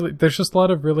it's really, there's just a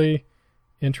lot of really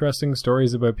interesting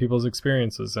stories about people's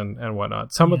experiences and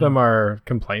whatnot. Some of them are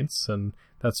complaints, and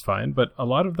that's fine, but a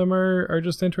lot of them are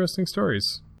just interesting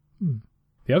stories.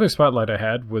 The other spotlight I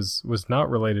had was not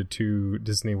related to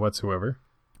Disney whatsoever,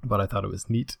 but I thought it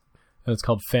was neat, and it's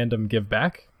called Fandom Give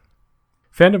Back.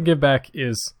 Fandom Give Back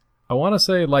is, I want to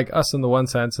say, like us in the one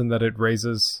sense, in that it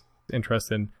raises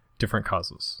interest in different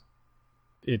causes.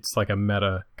 It's like a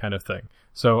meta kind of thing.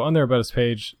 So on their About Us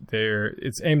page,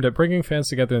 it's aimed at bringing fans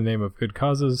together in the name of good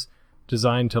causes,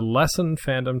 designed to lessen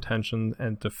fandom tension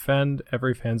and defend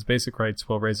every fan's basic rights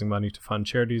while raising money to fund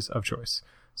charities of choice.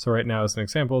 So right now, as an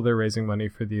example, they're raising money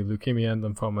for the Leukemia and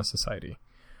Lymphoma Society.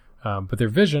 But their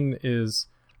vision is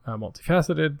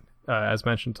multifaceted, as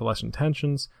mentioned, to lessen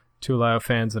tensions, to allow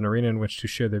fans an arena in which to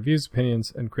share their views,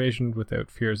 opinions, and creation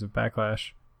without fears of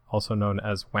backlash, also known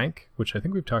as WANK, which I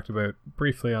think we've talked about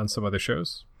briefly on some other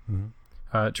shows. Mm-hmm.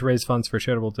 To raise funds for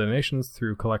charitable donations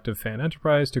through collective fan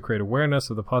enterprise, to create awareness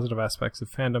of the positive aspects of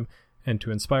fandom, and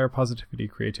to inspire positivity,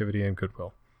 creativity, and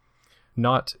goodwill.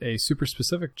 Not a super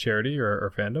specific charity or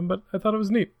fandom, but I thought it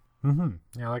was neat. Mm-hmm.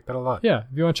 Yeah, I like that a lot. Yeah,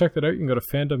 if you want to check that out, you can go to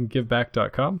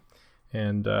fandomgiveback.com.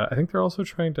 And I think they're also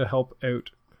trying to help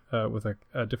out with a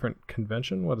different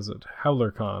convention. What is it?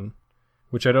 HowlerCon,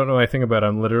 which I don't know anything about.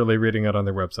 I'm literally reading it on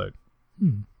their website.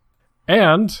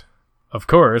 And, of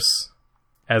course,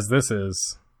 as this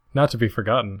is not to be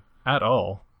forgotten at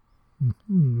all,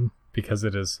 because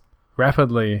it is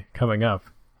rapidly coming up,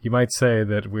 you might say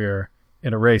that we're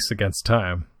in a race against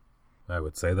time. I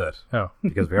would say that. Oh.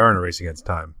 Because we are in a race against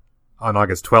time. On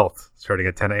August 12th, starting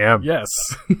at 10 a.m. Yes.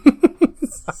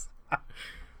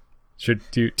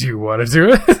 Do you want to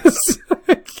do it?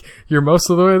 You're most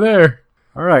of the way there.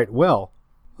 All right, well,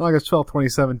 August 12th,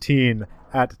 2017,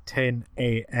 at 10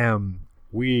 a.m.,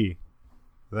 we,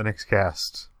 the next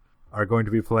cast, are going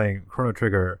to be playing Chrono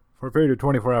Trigger for a period of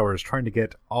 24 hours, trying to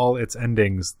get all its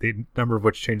endings, the number of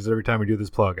which changes every time we do this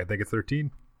plug. I think it's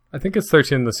 13. I think it's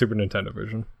 13 in the Super Nintendo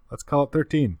version. Let's call it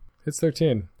 13. It's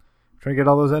 13. Trying to get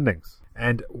all those endings.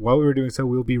 And while we were doing so,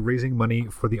 we'll be raising money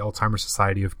for the Alzheimer's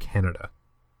Society of Canada.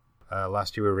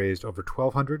 Last year we raised over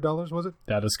 $1,200, was it?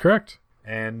 That is correct.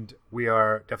 And we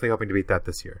are definitely hoping to beat that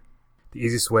this year. The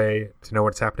easiest way to know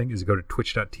what's happening is to go to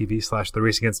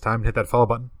twitch.tv/theracegainsttime and hit that follow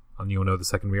button, and you'll know the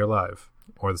second we are live,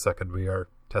 or the second we are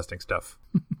testing stuff.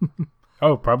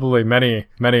 Oh, probably many,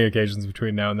 many occasions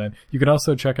between now and then. You can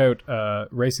also check out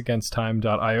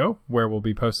raceagainsttime.io, where we'll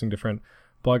be posting different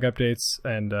blog updates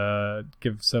and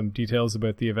give some details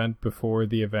about the event before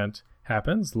the event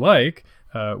happens. Like,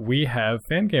 we have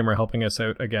Fangamer helping us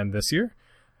out again this year.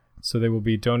 So they will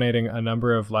be donating a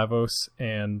number of Lavos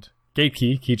and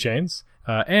Gatekey keychains,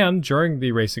 And during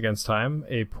the Race Against Time,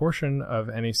 a portion of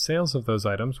any sales of those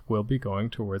items will be going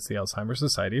towards the Alzheimer's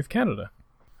Society of Canada.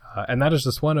 And that is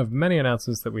just one of many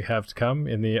announcements that we have to come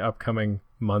in the upcoming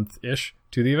month-ish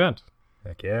to the event.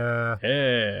 Heck yeah.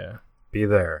 Yeah. Be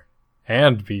there.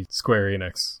 And be Square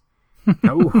Enix.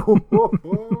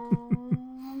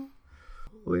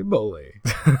 Holy moly.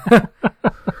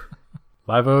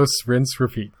 Lavos, rinse,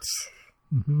 repeat.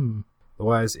 Mm-hmm.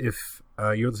 Otherwise, if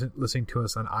you're listening to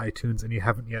us on iTunes and you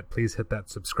haven't yet, please hit that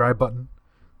subscribe button.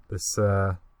 This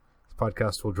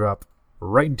podcast will drop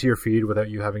right into your feed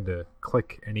without you having to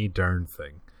click any darn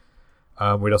thing.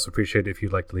 We'd also appreciate it if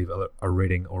you'd like to leave a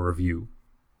rating or review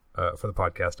for the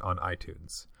podcast on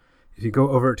iTunes. If you go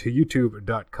over to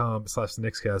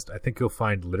youtube.com/thenixcast, I think you'll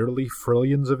find literally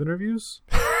trillions of interviews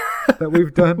that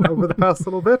we've done over the past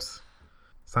little bit.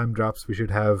 Time drops, we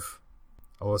should have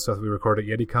all the stuff we recorded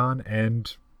at YetiCon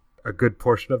and a good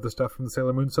portion of the stuff from the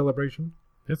Sailor Moon celebration.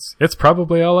 It's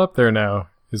probably all up there now,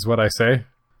 is what I say.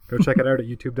 Go check it out at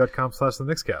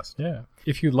youtube.com/thenixcast. Yeah.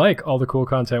 If you like all the cool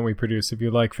content we produce, if you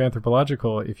like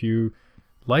Fanthropological, if you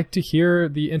like to hear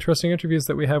the interesting interviews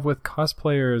that we have with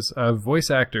cosplayers,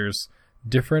 voice actors,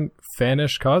 different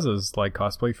fanish causes like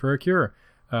cosplay for a cure,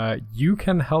 you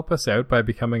can help us out by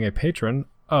becoming a patron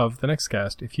of The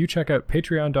Nextcast. If you check out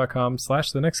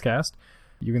patreon.com/thenextcast,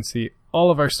 you can see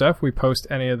all of our stuff. We post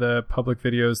any of the public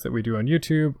videos that we do on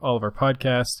YouTube, all of our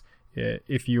podcasts.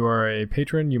 If you are a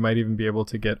patron, you might even be able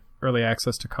to get early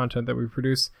access to content that we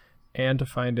produce and to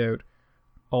find out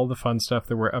all the fun stuff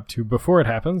that we're up to before it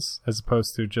happens, as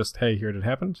opposed to just, hey, here it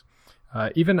happened.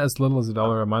 Even as little as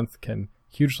 $1 a month can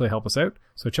hugely help us out.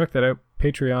 So check that out,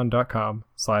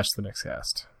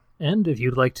 patreon.com/thenextcast. And if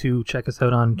you'd like to check us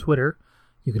out on Twitter,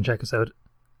 you can check us out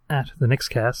at the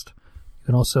Nixcast. You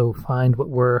can also find what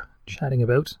we're chatting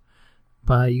about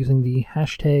by using the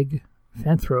hashtag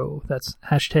Fanthro. That's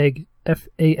hashtag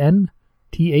FANTHRO.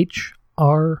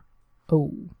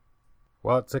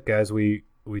 Well, that's it, guys. We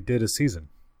did a season.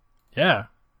 Yeah.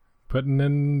 Putting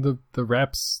in the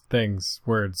reps things,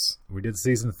 words. We did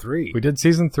season 3. We did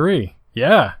season 3.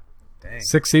 Yeah. Dang.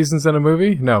 6 seasons in a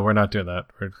movie? No, we're not doing that.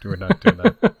 We're not doing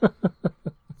that.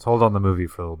 Let's hold on the movie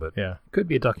for a little bit. Yeah. Could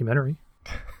be a documentary.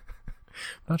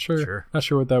 Not sure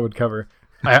what that would cover.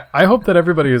 I hope that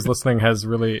everybody who's listening has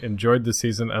really enjoyed this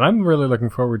season, and I'm really looking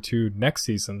forward to next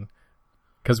season,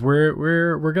 because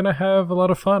we're gonna have a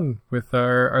lot of fun with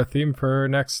our theme for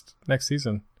next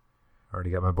season.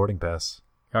 Already got my boarding pass.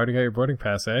 You already got your boarding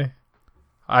pass, eh?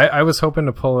 I was hoping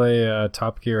to pull a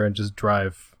Top Gear and just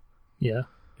drive. Yeah.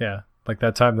 Yeah, like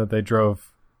that time that they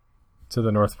drove to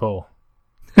the North Pole.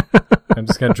 I'm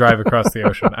just going to drive across the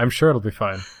ocean. I'm sure it'll be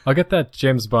fine. I'll get that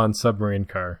James Bond submarine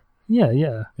car. Yeah.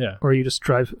 Yeah. Or you just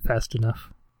drive fast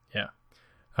enough. Yeah.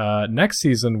 Next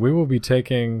season, we will be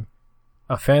taking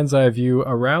a fan's eye view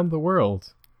around the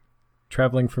world,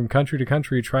 traveling from country to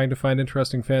country, trying to find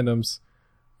interesting fandoms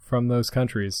from those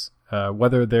countries,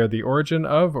 whether they're the origin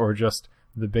of or just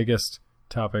the biggest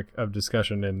topic of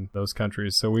discussion in those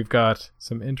countries. So we've got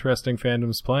some interesting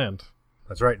fandoms planned.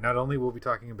 That's right. Not only will we be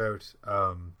talking about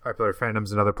popular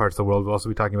fandoms in other parts of the world, we'll also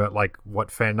be talking about like what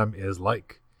fandom is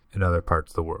like in other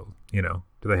parts of the world. You know,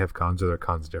 do they have cons? Are their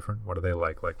cons different? What are they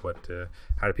like? Like what?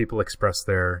 How do people express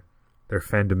their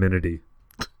fandominity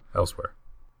elsewhere?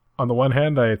 On the one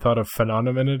hand, I thought of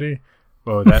phenomenality.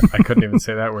 Oh, that I couldn't even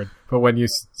say that word. But when you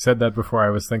said that before, I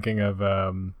was thinking of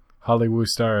Hollywood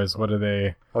stars. What are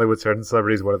they? Hollywood stars and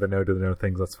celebrities. What do they know? Do they know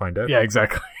things? Let's find out. Yeah,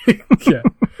 exactly. Yeah.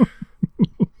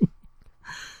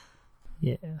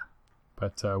 Yeah.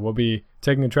 But we'll be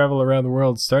taking a travel around the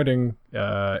world starting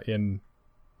in...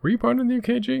 Were you born in the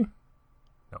UK, G?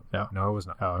 No, I was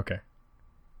not. Oh, okay.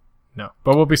 No.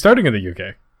 But we'll be starting in the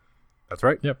UK. That's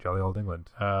right. Yep. Jolly old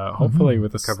England. Hopefully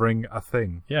with this... Covering a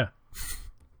thing. Yeah.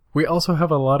 We also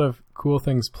have a lot of cool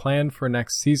things planned for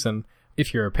next season.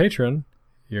 If you're a patron,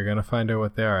 you're going to find out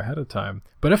what they are ahead of time.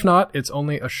 But if not, it's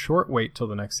only a short wait till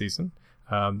the next season.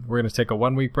 We're going to take a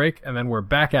 1-week break, and then we're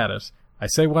back at it. I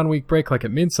say 1-week break like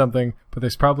it means something, but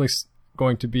there's probably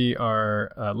going to be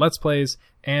our Let's Plays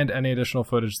and any additional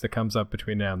footage that comes up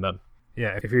between now and then.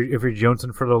 Yeah, if you're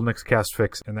jonesing for a little Nixcast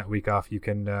fix and that week off, you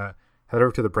can head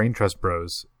over to the Brain Trust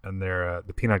Bros and their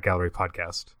the Peanut Gallery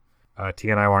podcast. T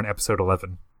and I were on episode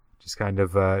 11, just kind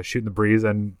of shooting the breeze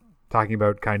and talking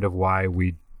about kind of why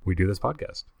we do this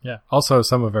podcast. Yeah, also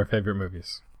some of our favorite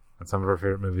movies. And some of our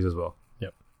favorite movies as well.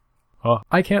 Yep. Well,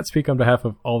 I can't speak on behalf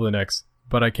of all the Nex,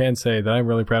 but I can say that I'm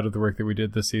really proud of the work that we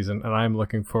did this season, and I'm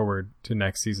looking forward to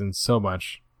next season so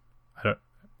much. I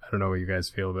don't know what you guys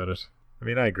feel about it. I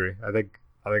mean, I agree. I think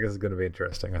this is going to be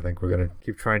interesting. I think we're going to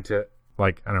keep trying to,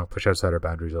 push outside our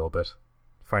boundaries a little bit.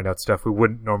 find out stuff we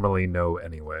wouldn't normally know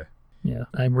anyway. Yeah,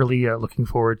 I'm really looking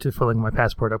forward to filling my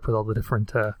passport up with all the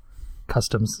different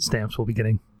customs stamps we'll be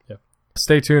getting. Yeah.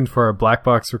 Stay tuned for a black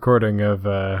box recording of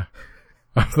the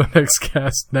next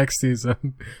cast next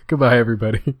season. Goodbye,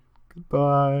 everybody.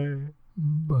 Goodbye.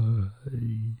 Bye.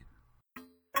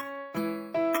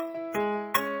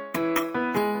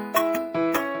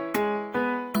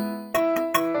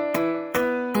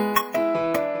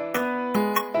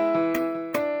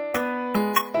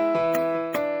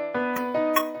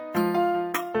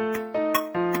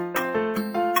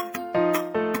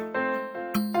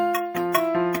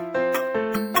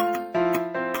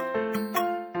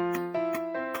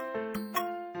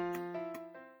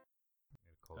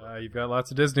 You've got lots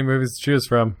of Disney movies to choose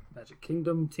from. Magic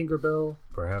Kingdom, Tinkerbell,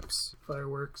 Perhaps.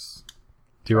 Fireworks.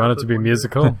 Do you want it to be Wonder.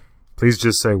 musical? Please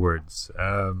just say words.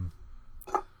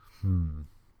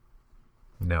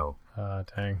 No,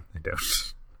 Dang. I don't.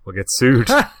 We'll get sued.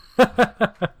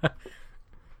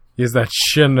 Use that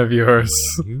shin of yours.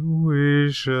 You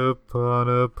wish upon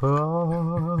a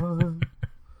pond.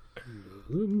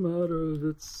 Doesn't matter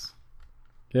if it's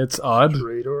It's odd.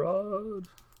 straight or odd.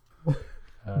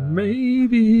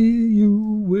 Maybe you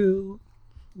will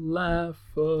laugh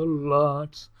a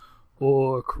lot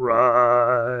or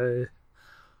cry,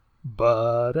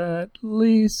 but at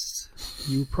least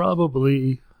you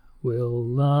probably will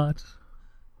not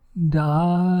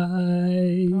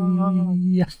die.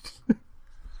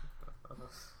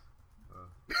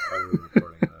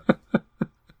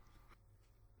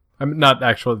 I'm not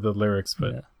actually the lyrics,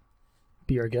 but Yeah.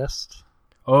 Be our guest.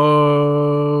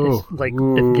 oh, If,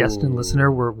 if guest and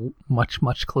listener were much,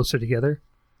 much closer together,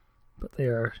 but they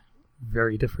are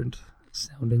very different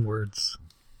sounding words.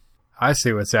 I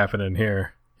see what's happening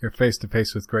here. You're face to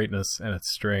face with greatness, and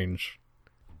it's strange.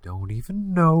 Don't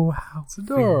even know how It's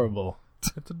adorable.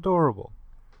 It's adorable.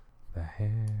 The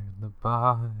hair and the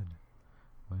bod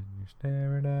when you're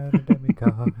staring at a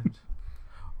demigod.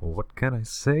 What can I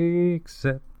say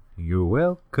except you're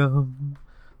welcome?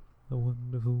 The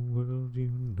wonderful world you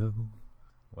know.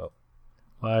 Well,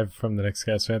 Live from the Next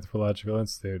Cast Anthropological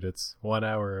Institute, it's 1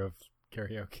 hour of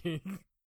karaoke.